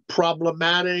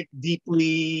problematic,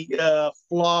 deeply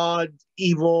flawed,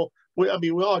 evil.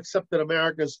 We all accept that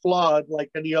America is flawed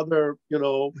like any other,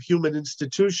 human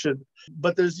institution.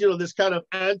 But there's, this kind of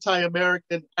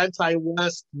anti-American,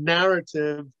 anti-West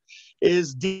narrative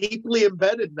is deeply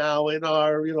embedded now in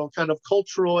our, kind of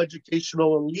cultural,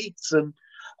 educational elites. And,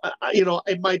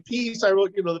 in my piece, I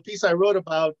wrote, the piece I wrote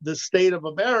about the state of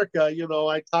America,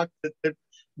 I talked that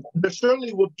there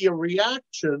certainly would be a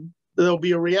reaction. There'll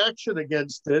be a reaction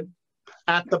against it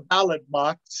at the ballot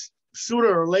box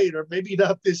sooner or later, maybe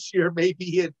not this year,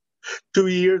 maybe in 2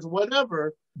 years,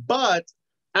 whatever. But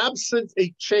absent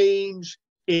a change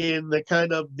in the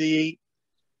kind of the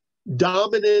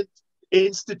dominant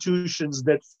institutions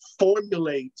that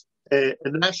formulate a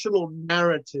national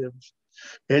narrative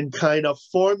and kind of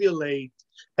formulate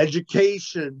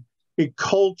education,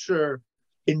 culture,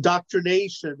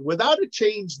 indoctrination, without a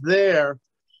change there,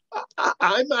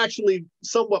 I'm actually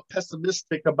somewhat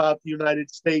pessimistic about the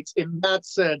United States in that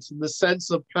sense, in the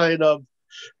sense of kind of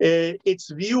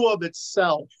its view of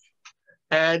itself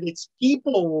and its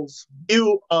people's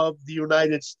view of the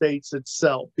United States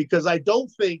itself. Because I don't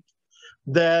think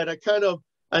that a kind of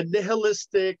a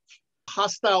nihilistic,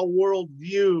 hostile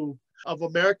worldview of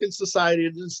American society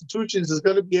and institutions is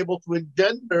going to be able to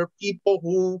engender people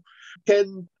who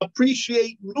can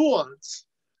appreciate nuance.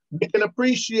 They can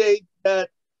appreciate that,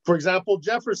 for example,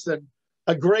 Jefferson,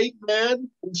 a great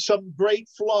man with some great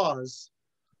flaws,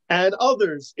 and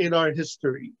others in our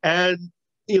history, and,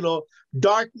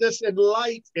 darkness and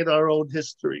light in our own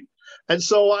history. And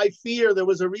so I fear there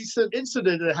was a recent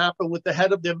incident that happened with the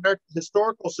head of the American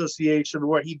Historical Association,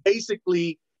 where he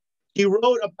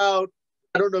wrote about,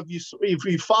 I don't know if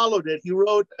you followed it, he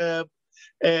wrote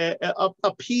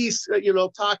a piece,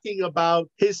 talking about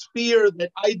his fear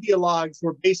that ideologues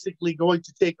were basically going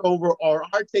to take over or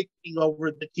are taking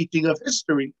over the teaching of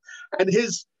history. And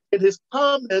his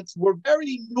comments were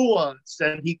very nuanced,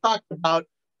 and he talked about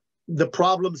the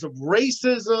problems of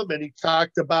racism, and he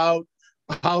talked about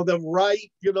how the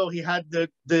right, he had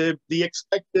the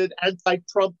expected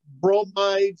anti-Trump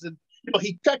bromides, and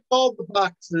he checked all the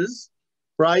boxes,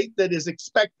 right, that is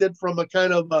expected from a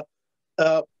kind of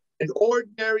an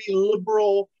ordinary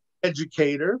liberal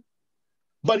educator.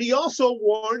 But he also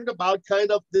warned about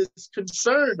kind of this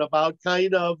concern about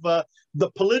kind of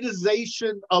the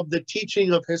politicization of the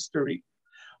teaching of history.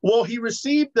 Well, he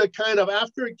received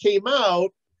after it came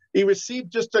out, he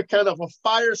received just a kind of a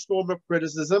firestorm of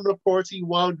criticism. And of course, he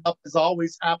wound up, as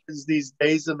always happens these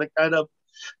days, in the kind of,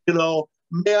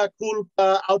 mea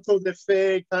culpa, auto de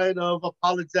fe kind of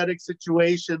apologetic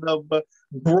situation of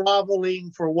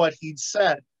groveling for what he'd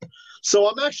said. So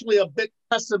I'm actually a bit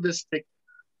pessimistic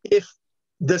if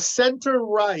the center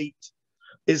right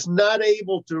is not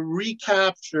able to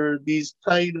recapture these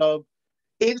kind of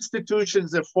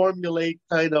institutions that formulate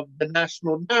kind of the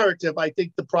national narrative. I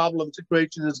think the problem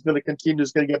situation is going to continue.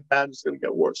 It's going to get bad. It's going to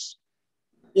get worse.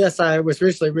 Yes, I was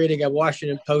recently reading a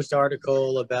Washington Post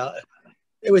article about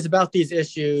these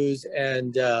issues,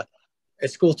 and a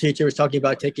school teacher was talking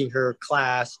about taking her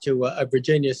class to a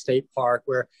Virginia state park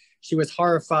where she was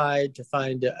horrified to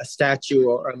find a statue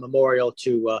or a memorial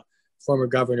to former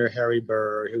Governor Harry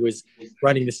Byrd, who was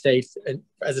running the state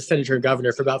as a senator and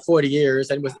governor for about 40 years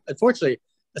and was unfortunately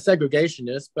a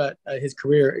segregationist, but his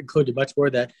career included much more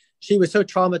of that. She was so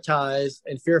traumatized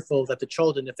and fearful that the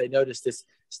children, if they noticed this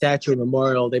statue or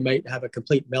memorial, they might have a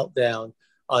complete meltdown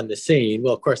on the scene.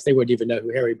 Well, of course, they wouldn't even know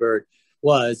who Harry Byrd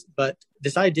was, but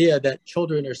this idea that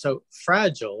children are so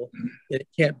fragile that it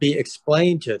can't be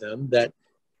explained to them, that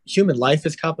human life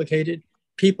is complicated,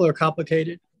 people are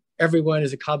complicated, everyone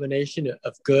is a combination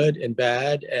of good and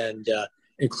bad, and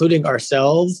including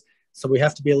ourselves. So we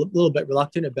have to be a little bit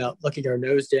reluctant about looking our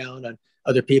nose down on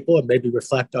other people and maybe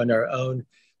reflect on our own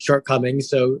shortcomings.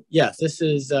 So yes, this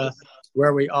is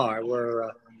where we are. We're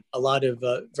a lot of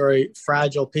very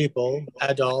fragile people,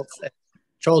 adults and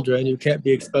children, who can't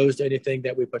be exposed to anything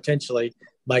that we potentially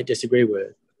might disagree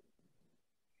with.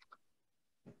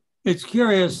 It's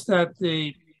curious that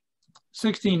the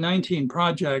 1619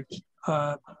 Project,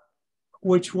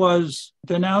 which was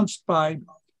denounced by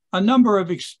a number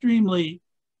of extremely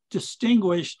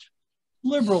distinguished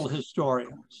liberal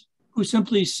historians who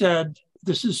simply said,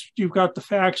 you've got the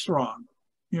facts wrong.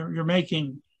 You're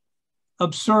making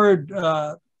absurd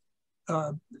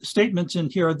statements in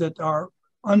here that are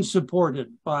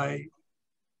unsupported by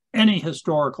any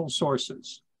historical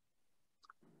sources.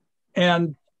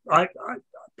 And I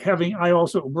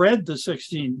also read the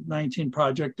 1619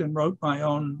 Project and wrote my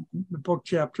own book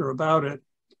chapter about it.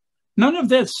 None of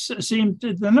this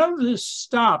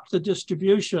stopped the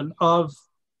distribution of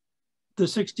the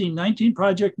 1619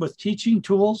 Project with teaching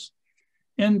tools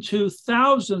into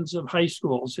thousands of high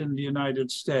schools in the United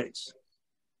States,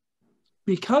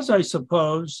 because I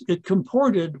suppose it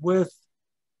comported with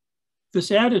this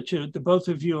attitude that both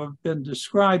of you have been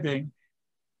describing.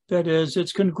 That is,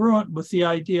 it's congruent with the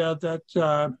idea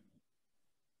that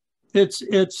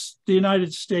it's the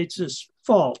United States'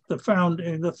 fault, the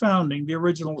founding, the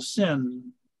original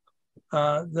sin.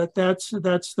 That's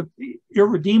the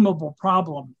irredeemable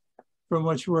problem from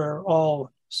which we're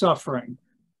all suffering.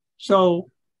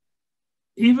 So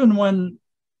even when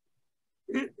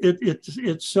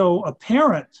it's so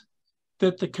apparent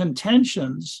that the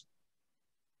contentions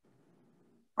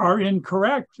are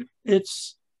incorrect,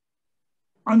 it's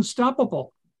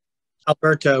unstoppable.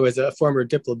 Alberto, as a former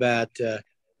diplomat,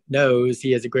 knows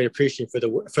he has a great appreciation for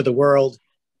the world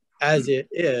as it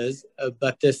is,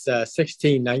 but this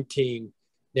 1619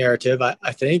 narrative,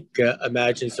 I think,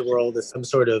 imagines the world as some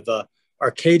sort of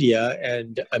Arcadia,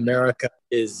 and America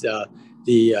is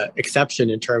the exception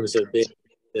in terms of being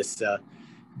this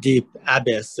deep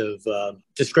abyss of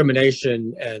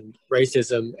discrimination and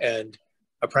racism and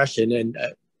oppression. And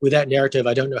with that narrative,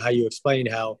 I don't know how you explain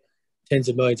how tens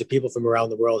of millions of people from around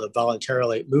the world have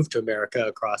voluntarily moved to America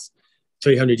across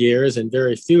 300 years, and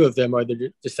very few of them are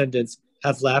the descendants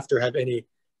have left or have any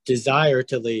desire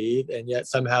to leave. And yet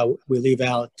somehow we leave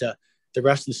out the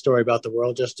rest of the story about the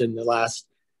world just in the last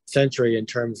century in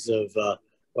terms of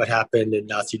what happened in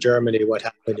Nazi Germany, what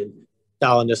happened in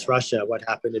Stalinist Russia, what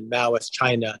happened in Maoist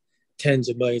China, tens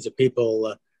of millions of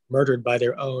people murdered by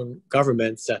their own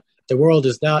governments. The world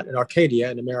is not an Arcadia,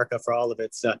 and America, for all of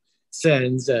its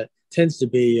sins, tends to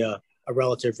be a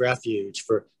relative refuge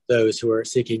for those who are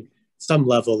seeking some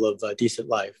level of decent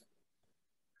life.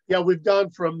 Yeah, we've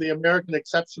gone from the American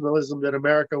exceptionalism that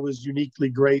America was uniquely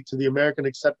great to the American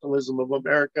exceptionalism of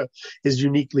America is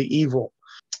uniquely evil.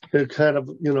 It's kind of,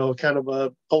 kind of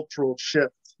a cultural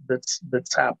shift that's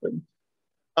happened.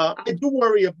 I do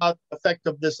worry about the effect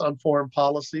of this on foreign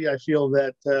policy. I feel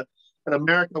that an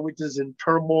America which is in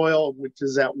turmoil, which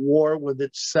is at war with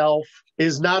itself,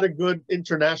 is not a good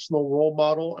international role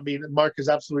model. I mean, Mark is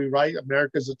absolutely right.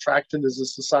 America's attraction as a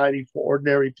society for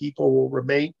ordinary people will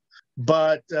remain.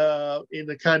 But in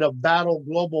a kind of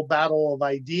global battle of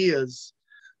ideas,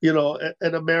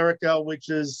 an America which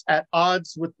is at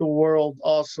odds with the world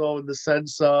also in the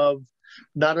sense of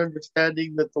not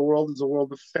understanding that the world is a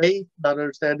world of faith, not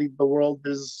understanding the world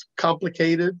is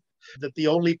complicated, that the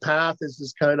only path is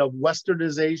this kind of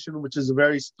westernization, which is a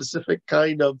very specific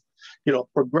kind of,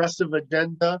 progressive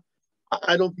agenda.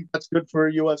 I don't think that's good for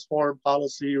U.S. foreign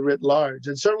policy writ large.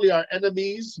 And certainly our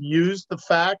enemies use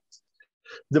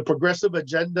the progressive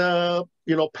agenda,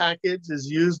 package is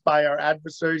used by our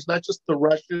adversaries, not just the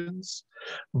Russians,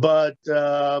 but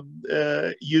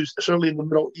used certainly in the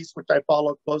Middle East, which I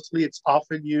follow closely. It's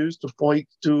often used to point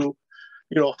to,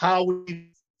 how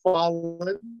we've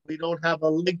fallen. We don't have a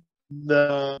link,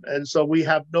 and so we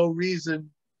have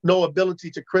no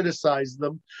ability to criticize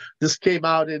them. This came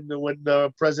out when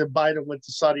President Biden went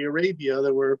to Saudi Arabia.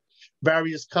 There were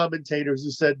various commentators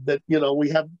who said that, we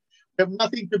have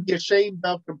nothing to be ashamed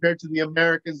of compared to the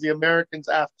Americans. The Americans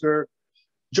after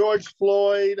George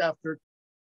Floyd, after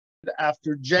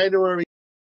January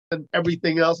and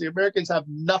everything else, the Americans have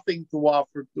nothing to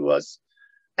offer to us.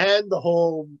 And the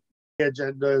whole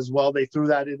agenda as well, they threw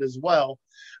that in as well.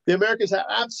 The Americans have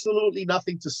absolutely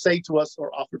nothing to say to us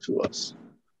or offer to us.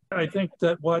 I think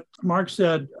that what Mark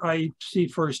said, I see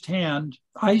firsthand.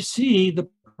 I see the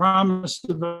promise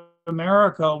of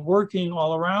America working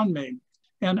all around me.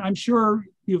 And I'm sure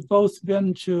you've both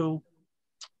been to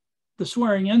the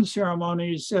swearing-in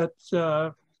ceremonies at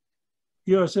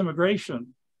U.S.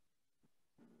 immigration,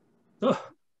 where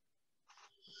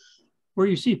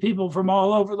you see people from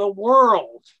all over the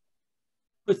world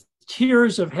with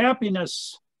tears of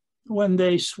happiness when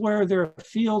they swear their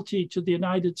fealty to the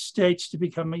United States to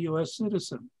become a U.S.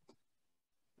 citizen.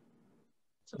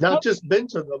 Not just been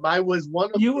to them. I was one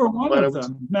of them. You were one of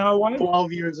them. My wife,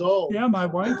 12 years old. Yeah, my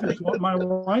wife is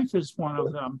one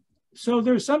of them. So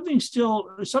there's something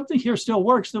here still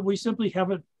works that we simply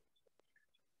haven't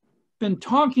been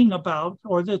talking about,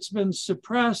 or that's been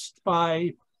suppressed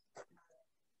by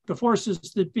the forces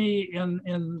that be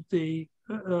in the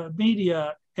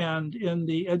media and in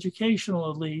the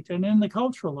educational elite and in the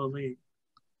cultural elite.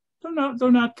 They're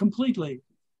not completely.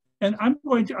 And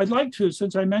I'd like to,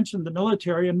 since I mentioned the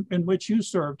military in which you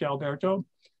served, Alberto,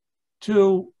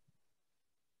 to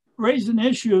raise an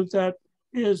issue that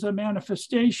is a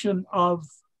manifestation of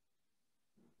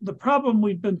the problem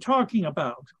we've been talking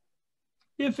about.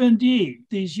 If indeed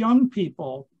these young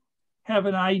people have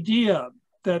an idea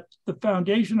that the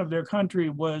foundation of their country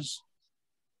was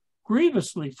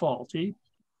grievously faulty,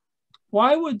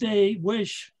 why would they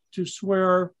wish to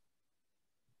swear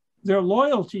their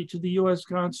loyalty to the U.S.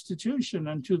 Constitution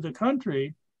and to the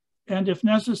country, and if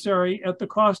necessary, at the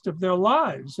cost of their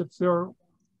lives, if they're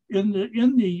in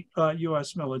the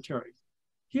U.S. military?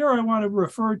 Here I want to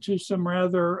refer to some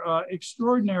rather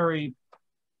extraordinary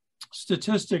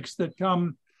statistics that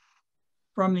come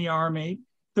from the Army.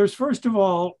 There's, first of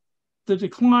all, the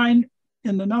decline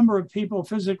in the number of people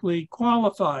physically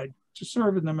qualified to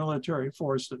serve in the military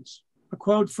forces. A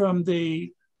quote from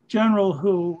the general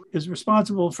who is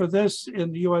responsible for this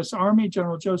in the U.S. Army,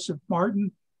 General Joseph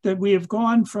Martin, that we have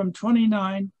gone from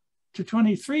 29 to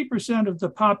 23% of the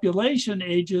population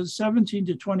ages 17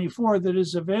 to 24 that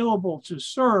is available to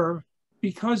serve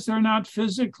because they're not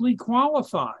physically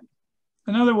qualified.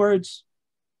 In other words,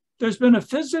 there's been a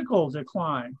physical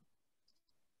decline.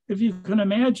 If you can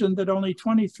imagine that only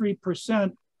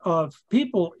 23% of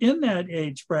people in that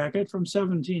age bracket from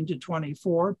 17 to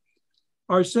 24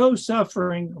 are so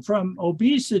suffering from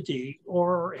obesity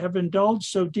or have indulged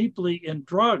so deeply in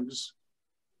drugs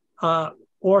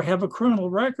or have a criminal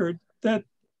record that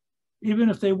even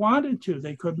if they wanted to,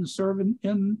 they couldn't serve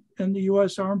in the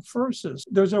U.S. Armed Forces.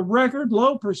 There's a record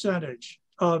low percentage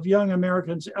of young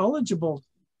Americans eligible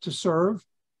to serve,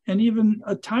 and even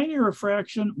a tinier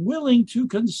fraction willing to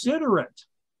consider it.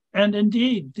 And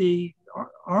indeed, the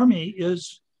Army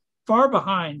is far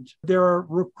behind their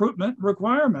recruitment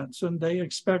requirements, and they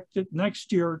expect it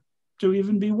next year to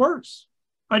even be worse.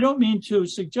 I don't mean to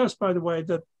suggest, by the way,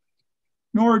 that,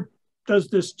 nor does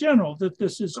this general, that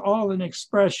this is all an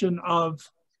expression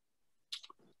of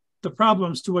the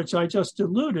problems to which I just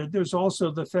alluded. There's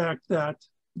also the fact that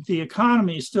the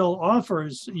economy still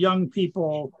offers young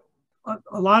people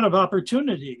a lot of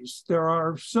opportunities. There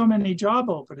are so many job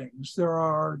openings. There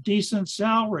are decent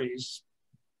salaries,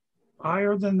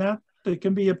 higher than that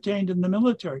can be obtained in the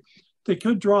military, that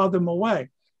could draw them away.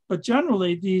 But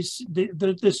generally, this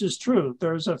is true.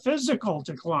 There's a physical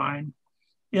decline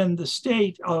in the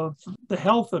state of the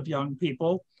health of young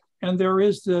people, and there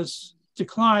is this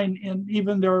decline in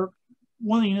even their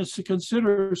willingness to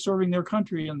consider serving their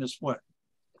country in this way.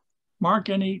 Mark,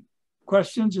 any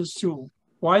questions as to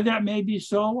why that may be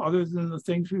so, other than the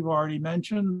things we've already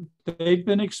mentioned? They've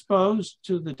been exposed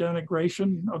to the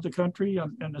denigration of the country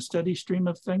and a steady stream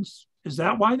of things. Is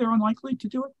that why they're unlikely to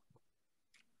do it?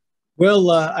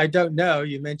 Well, I don't know.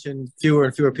 You mentioned fewer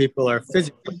and fewer people are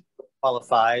physically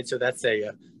qualified, so that's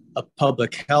a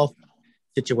public health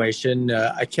situation.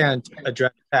 I can't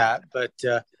address that, but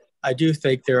I do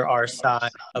think there are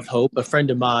signs of hope. A friend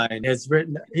of mine has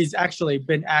written, he's actually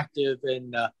been active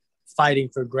in fighting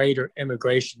for greater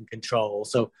immigration control.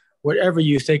 So whatever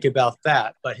you think about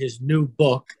that, but his new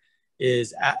book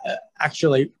is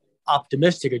actually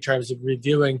optimistic in terms of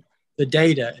reviewing the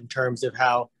data in terms of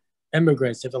how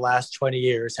immigrants of the last 20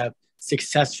 years have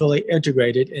successfully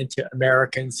integrated into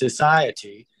American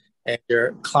society, and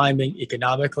they're climbing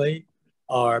economically,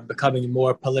 are becoming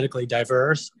more politically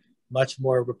diverse, much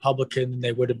more Republican than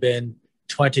they would have been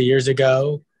 20 years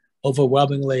ago,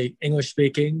 overwhelmingly English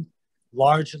speaking,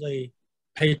 largely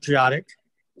patriotic.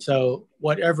 So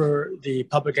whatever the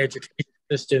public education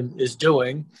system is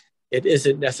doing, it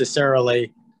isn't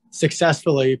necessarily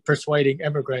successfully persuading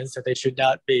immigrants that they should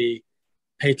not be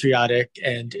patriotic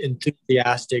and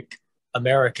enthusiastic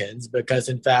Americans, because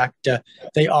in fact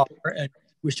they are, and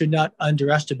we should not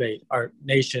underestimate our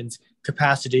nation's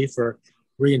capacity for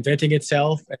reinventing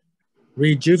itself and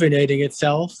rejuvenating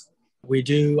itself.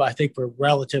 I think we're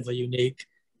relatively unique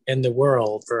in the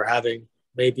world for having,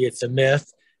 maybe it's a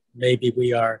myth, maybe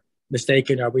we are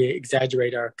mistaken or we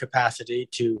exaggerate our capacity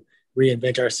to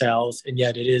reinvent ourselves, and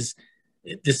yet it is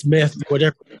this myth,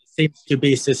 whatever, seems to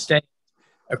be sustained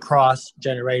across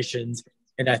generations.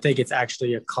 And I think it's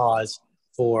actually a cause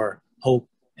for hope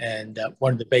and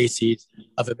one of the bases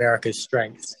of America's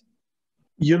strengths.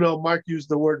 You know, Mark used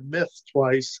the word myth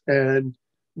twice, and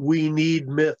we need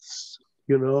myths.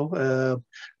 There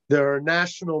are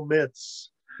national myths.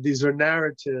 These are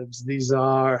narratives. These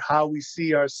are how we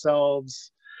see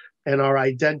ourselves and our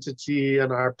identity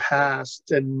and our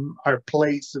past and our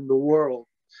place in the world.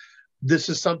 This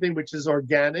is something which is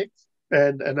organic.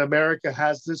 And America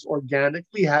has this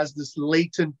organically, has this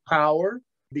latent power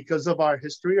because of our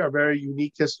history, our very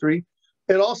unique history.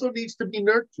 It also needs to be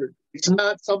nurtured. It's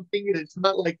not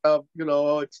like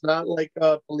it's not like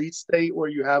a police state where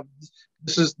you have,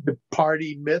 this is the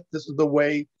party myth. This is the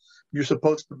way you're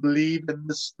supposed to believe in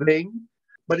this thing.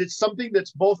 But it's something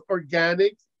that's both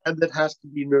organic and that has to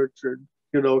be nurtured,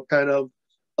 kind of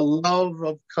a love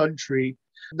of country,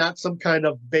 not some kind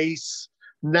of base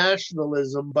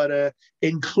nationalism, but a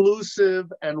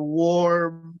inclusive and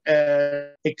warm and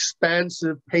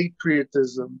expansive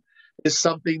patriotism is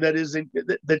something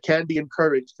that can be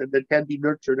encouraged and that can be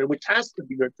nurtured, and which has to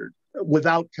be nurtured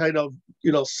without kind of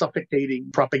suffocating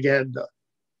propaganda.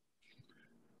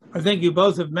 I think you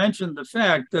both have mentioned the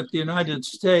fact that the United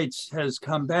States has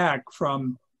come back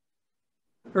from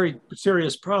very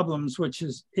serious problems which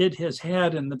it has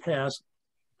had in the past.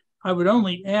 I would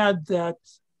only add that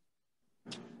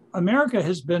America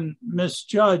has been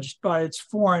misjudged by its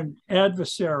foreign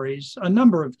adversaries a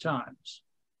number of times.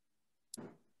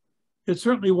 It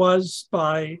certainly was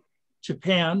by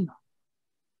Japan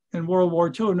in World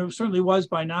War II, and it certainly was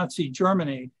by Nazi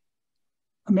Germany.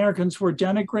 Americans were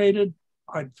denigrated.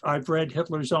 I've read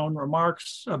Hitler's own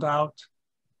remarks about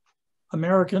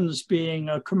Americans being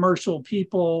a commercial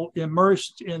people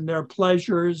immersed in their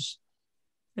pleasures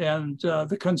and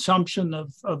the consumption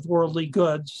of worldly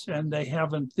goods, and they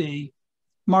haven't the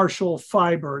martial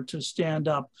fiber to stand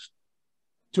up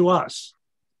to us.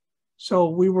 So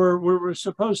we were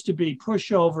supposed to be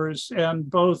pushovers, and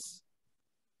both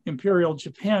Imperial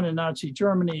Japan and Nazi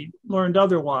Germany learned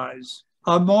otherwise.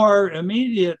 A more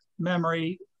immediate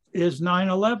memory is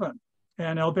 9/11,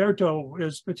 and Alberto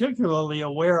is particularly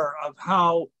aware of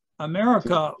how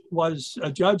America was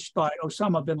judged by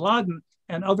Osama bin Laden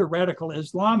and other radical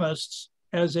Islamists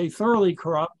as a thoroughly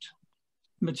corrupt,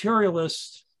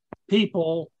 materialist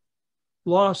people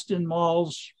lost in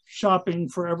malls, shopping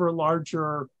for ever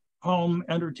larger home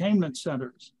entertainment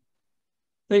centers.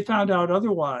 They found out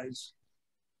otherwise.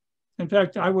 In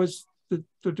fact, I was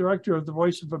the director of the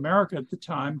Voice of America at the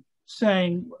time,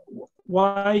 saying,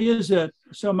 why is it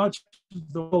so much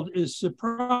of the world is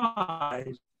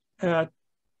surprised at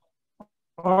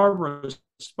our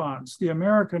response,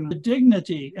 the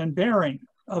dignity and bearing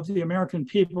of the American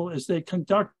people as they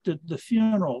conducted the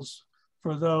funerals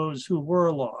for those who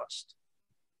were lost,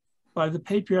 by the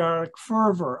patriotic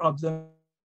fervor of the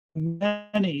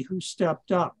many who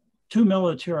stepped up to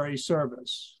military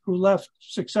service, who left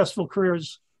successful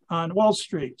careers on Wall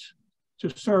Street to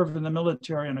serve in the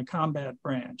military in a combat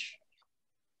branch.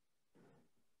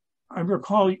 I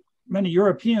recall many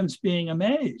Europeans being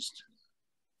amazed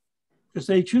because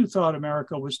they too thought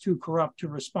America was too corrupt to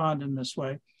respond in this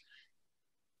way.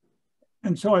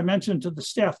 And so I mentioned to the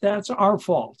staff, that's our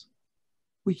fault.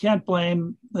 We can't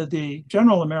blame the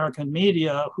general American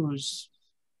media, whose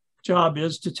job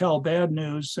is to tell bad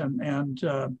news and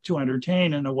to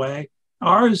entertain in a way.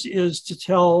 Ours is to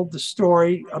tell the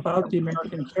story about the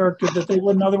American character that they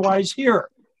wouldn't otherwise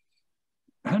hear.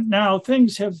 And now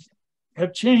things have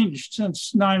changed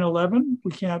since 9/11.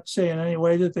 We can't say in any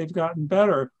way that they've gotten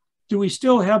better. Do we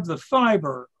still have the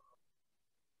fiber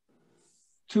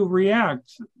to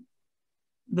react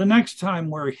the next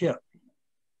time we're hit?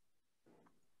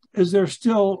 Is there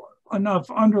still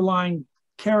enough underlying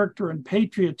character and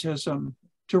patriotism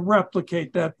to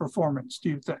replicate that performance, do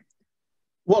you think?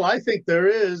 Well, I think there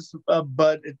is,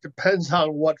 but it depends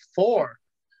on what for.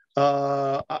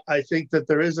 I think that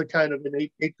there is a kind of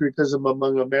innate patriotism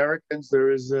among Americans.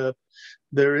 There is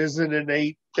an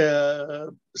innate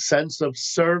sense of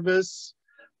service,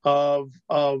 of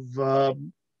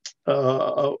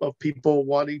people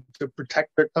wanting to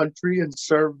protect their country and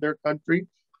serve their country.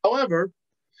 However,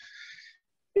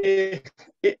 if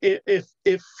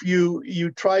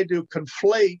you try to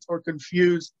conflate or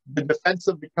confuse the defense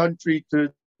of the country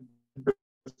to the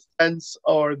defense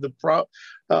or the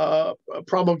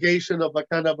promulgation of a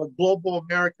kind of a global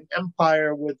American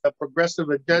empire with a progressive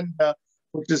agenda,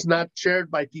 which is not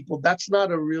shared by people, that's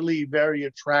not a really very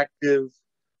attractive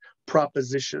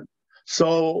proposition.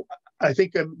 So I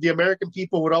think the American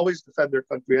people would always defend their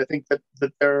country. I think that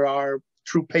there are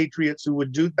true patriots who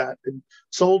would do that and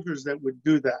soldiers that would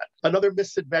do that. Another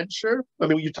misadventure, I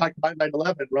mean, you talked about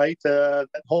 9/11, right? That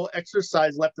whole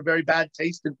exercise left a very bad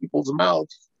taste in people's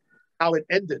mouths, how it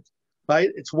ended, right?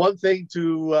 It's one thing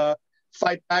to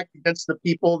fight back against the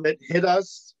people that hit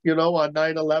us, on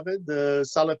 9/11, the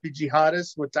Salafi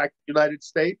jihadists who attacked the United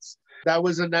States. That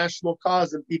was a national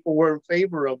cause and people were in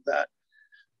favor of that.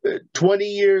 20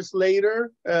 years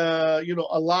later, a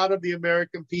lot of the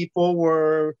American people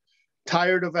were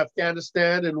tired of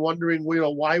Afghanistan and wondering,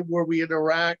 why were we in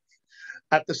Iraq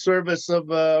at the service of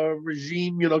a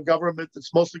regime, government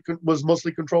that's was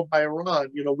mostly controlled by Iran.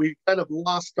 We kind of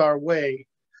lost our way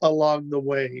along the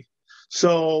way.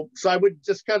 So I would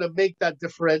just kind of make that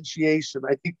differentiation.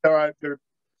 I think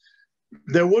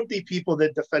there would be people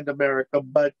that defend America,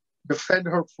 but defend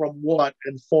her from what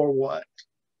and for what?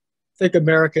 I think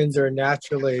Americans are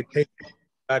naturally patriotic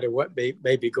no matter what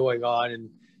may be going on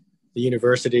in the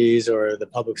universities or the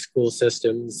public school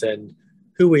systems, and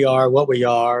who we are, what we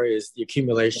are, is the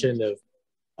accumulation of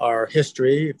our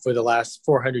history for the last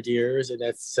 400 years, and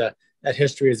that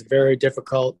history is very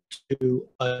difficult to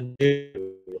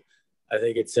undo. I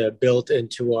think it's built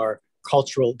into our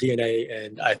cultural DNA,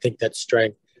 and I think that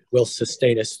strength will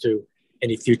sustain us through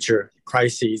any future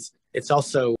crises. It's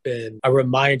also been a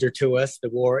reminder to us, the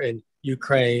war in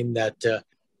Ukraine, that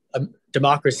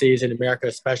democracies in America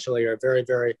especially are very,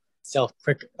 very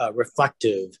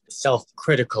self-reflective,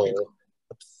 self-critical,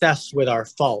 obsessed with our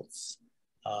faults.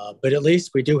 But at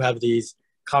least we do have these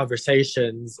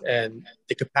conversations and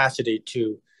the capacity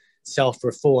to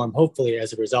self-reform, hopefully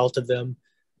as a result of them.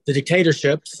 The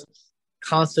dictatorships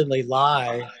constantly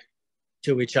lie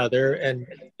to each other, and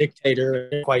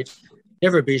dictator quite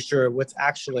never be sure what's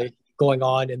actually going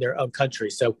on in their own country.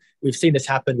 So we've seen this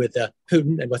happen with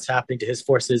Putin and what's happening to his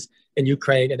forces in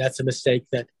Ukraine, and that's a mistake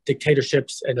that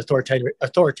dictatorships and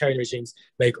authoritarian regimes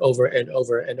make over and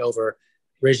over and over.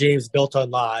 Regimes built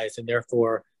on lies and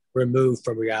therefore removed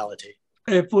from reality.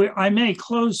 I may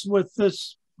close with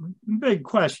this big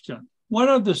question. What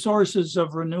are the sources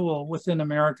of renewal within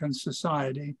American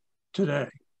society today?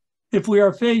 If we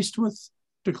are faced with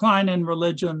decline in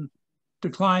religion,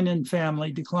 decline in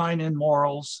family, decline in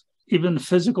morals, even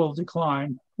physical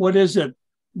decline, what is it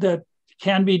that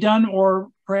can be done or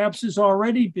perhaps has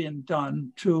already been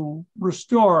done to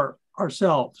restore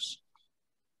ourselves?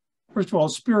 First of all,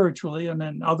 spiritually, and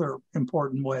then other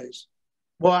important ways.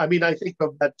 Well, I mean, I think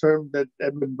of that term that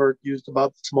Edmund Burke used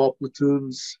about the small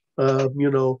platoons,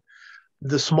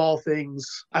 the small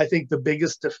things. I think the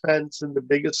biggest defense and the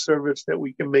biggest service that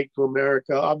we can make to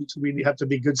America, obviously we have to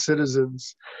be good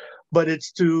citizens, but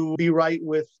it's to be right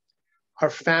with our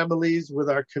families, with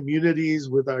our communities,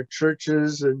 with our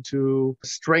churches, and to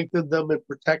strengthen them and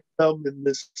protect them in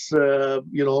this,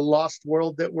 lost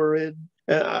world that we're in.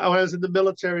 When I was in the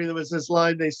military, there was this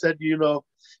line, they said, you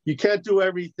can't do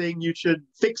everything. You should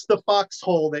fix the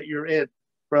foxhole that you're in,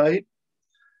 right?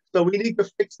 So we need to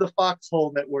fix the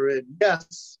foxhole that we're in.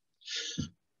 Yes,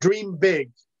 dream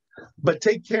big, but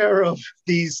take care of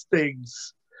these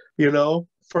things,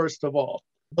 first of all.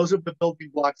 Those are the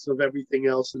building blocks of everything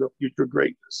else in a future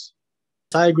greatness.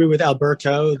 I agree with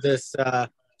Alberto. This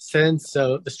sense,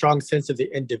 the strong sense of the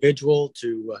individual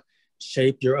to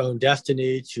shape your own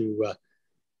destiny, to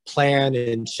plan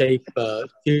and shape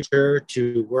future,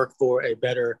 to work for a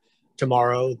better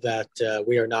tomorrow, that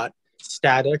we are not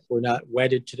static, we're not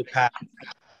wedded to the past.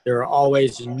 There are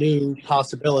always new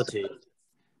possibilities.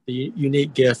 The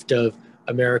unique gift of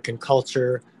American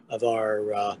culture, of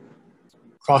our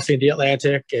crossing the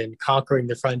Atlantic and conquering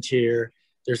the frontier,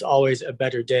 there's always a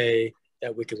better day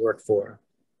that we could work for.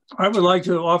 I would like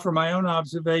to offer my own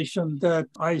observation that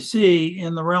I see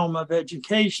in the realm of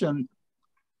education,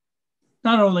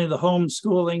 not only the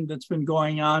homeschooling that's been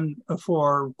going on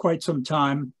for quite some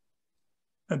time,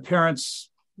 and parents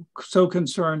so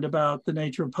concerned about the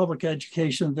nature of public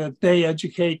education that they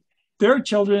educate their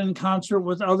children in concert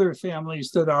with other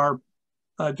families that are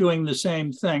doing the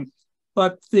same thing.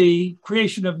 But the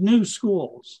creation of new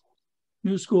schools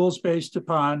based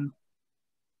upon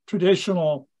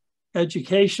traditional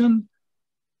education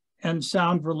and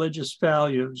sound religious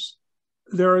values.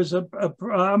 There is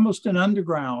almost an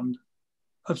underground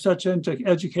of such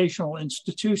educational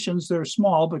institutions. They're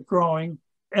small but growing.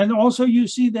 And also you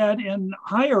see that in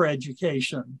higher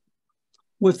education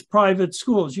with private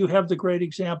schools. You have the great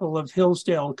example of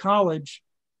Hillsdale College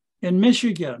in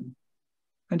Michigan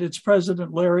and its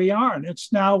president, Larry Arnn.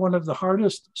 It's now one of the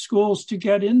hardest schools to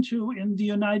get into in the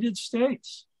United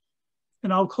States.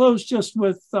 And I'll close just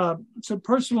with some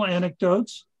personal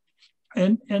anecdotes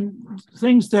and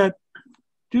things that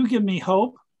do give me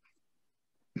hope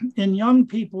in young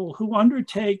people who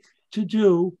undertake to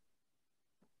do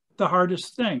the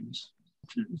hardest things.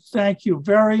 Thank you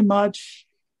very much,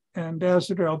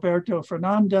 Ambassador Alberto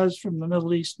Fernandez from the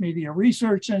Middle East Media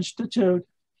Research Institute,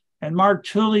 and Mark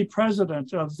Tooley,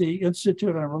 president of the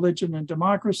Institute on Religion and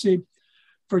Democracy,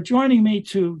 for joining me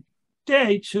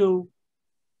today to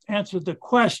answer the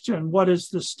question, what is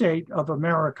the state of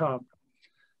America?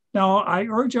 Now, I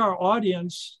urge our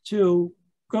audience to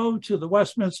go to the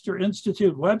Westminster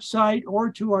Institute website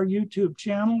or to our YouTube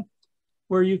channel,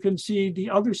 where you can see the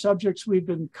other subjects we've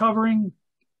been covering: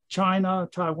 China,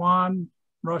 Taiwan,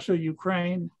 Russia,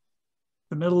 Ukraine,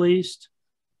 the Middle East,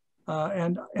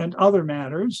 and other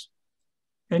matters.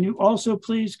 And you also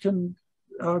please can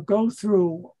go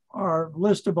through our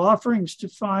list of offerings to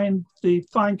find the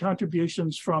fine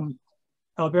contributions from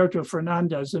Alberto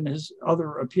Fernandez and his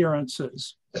other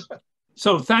appearances.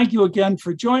 So thank you again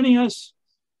for joining us.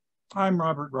 I'm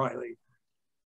Robert Riley.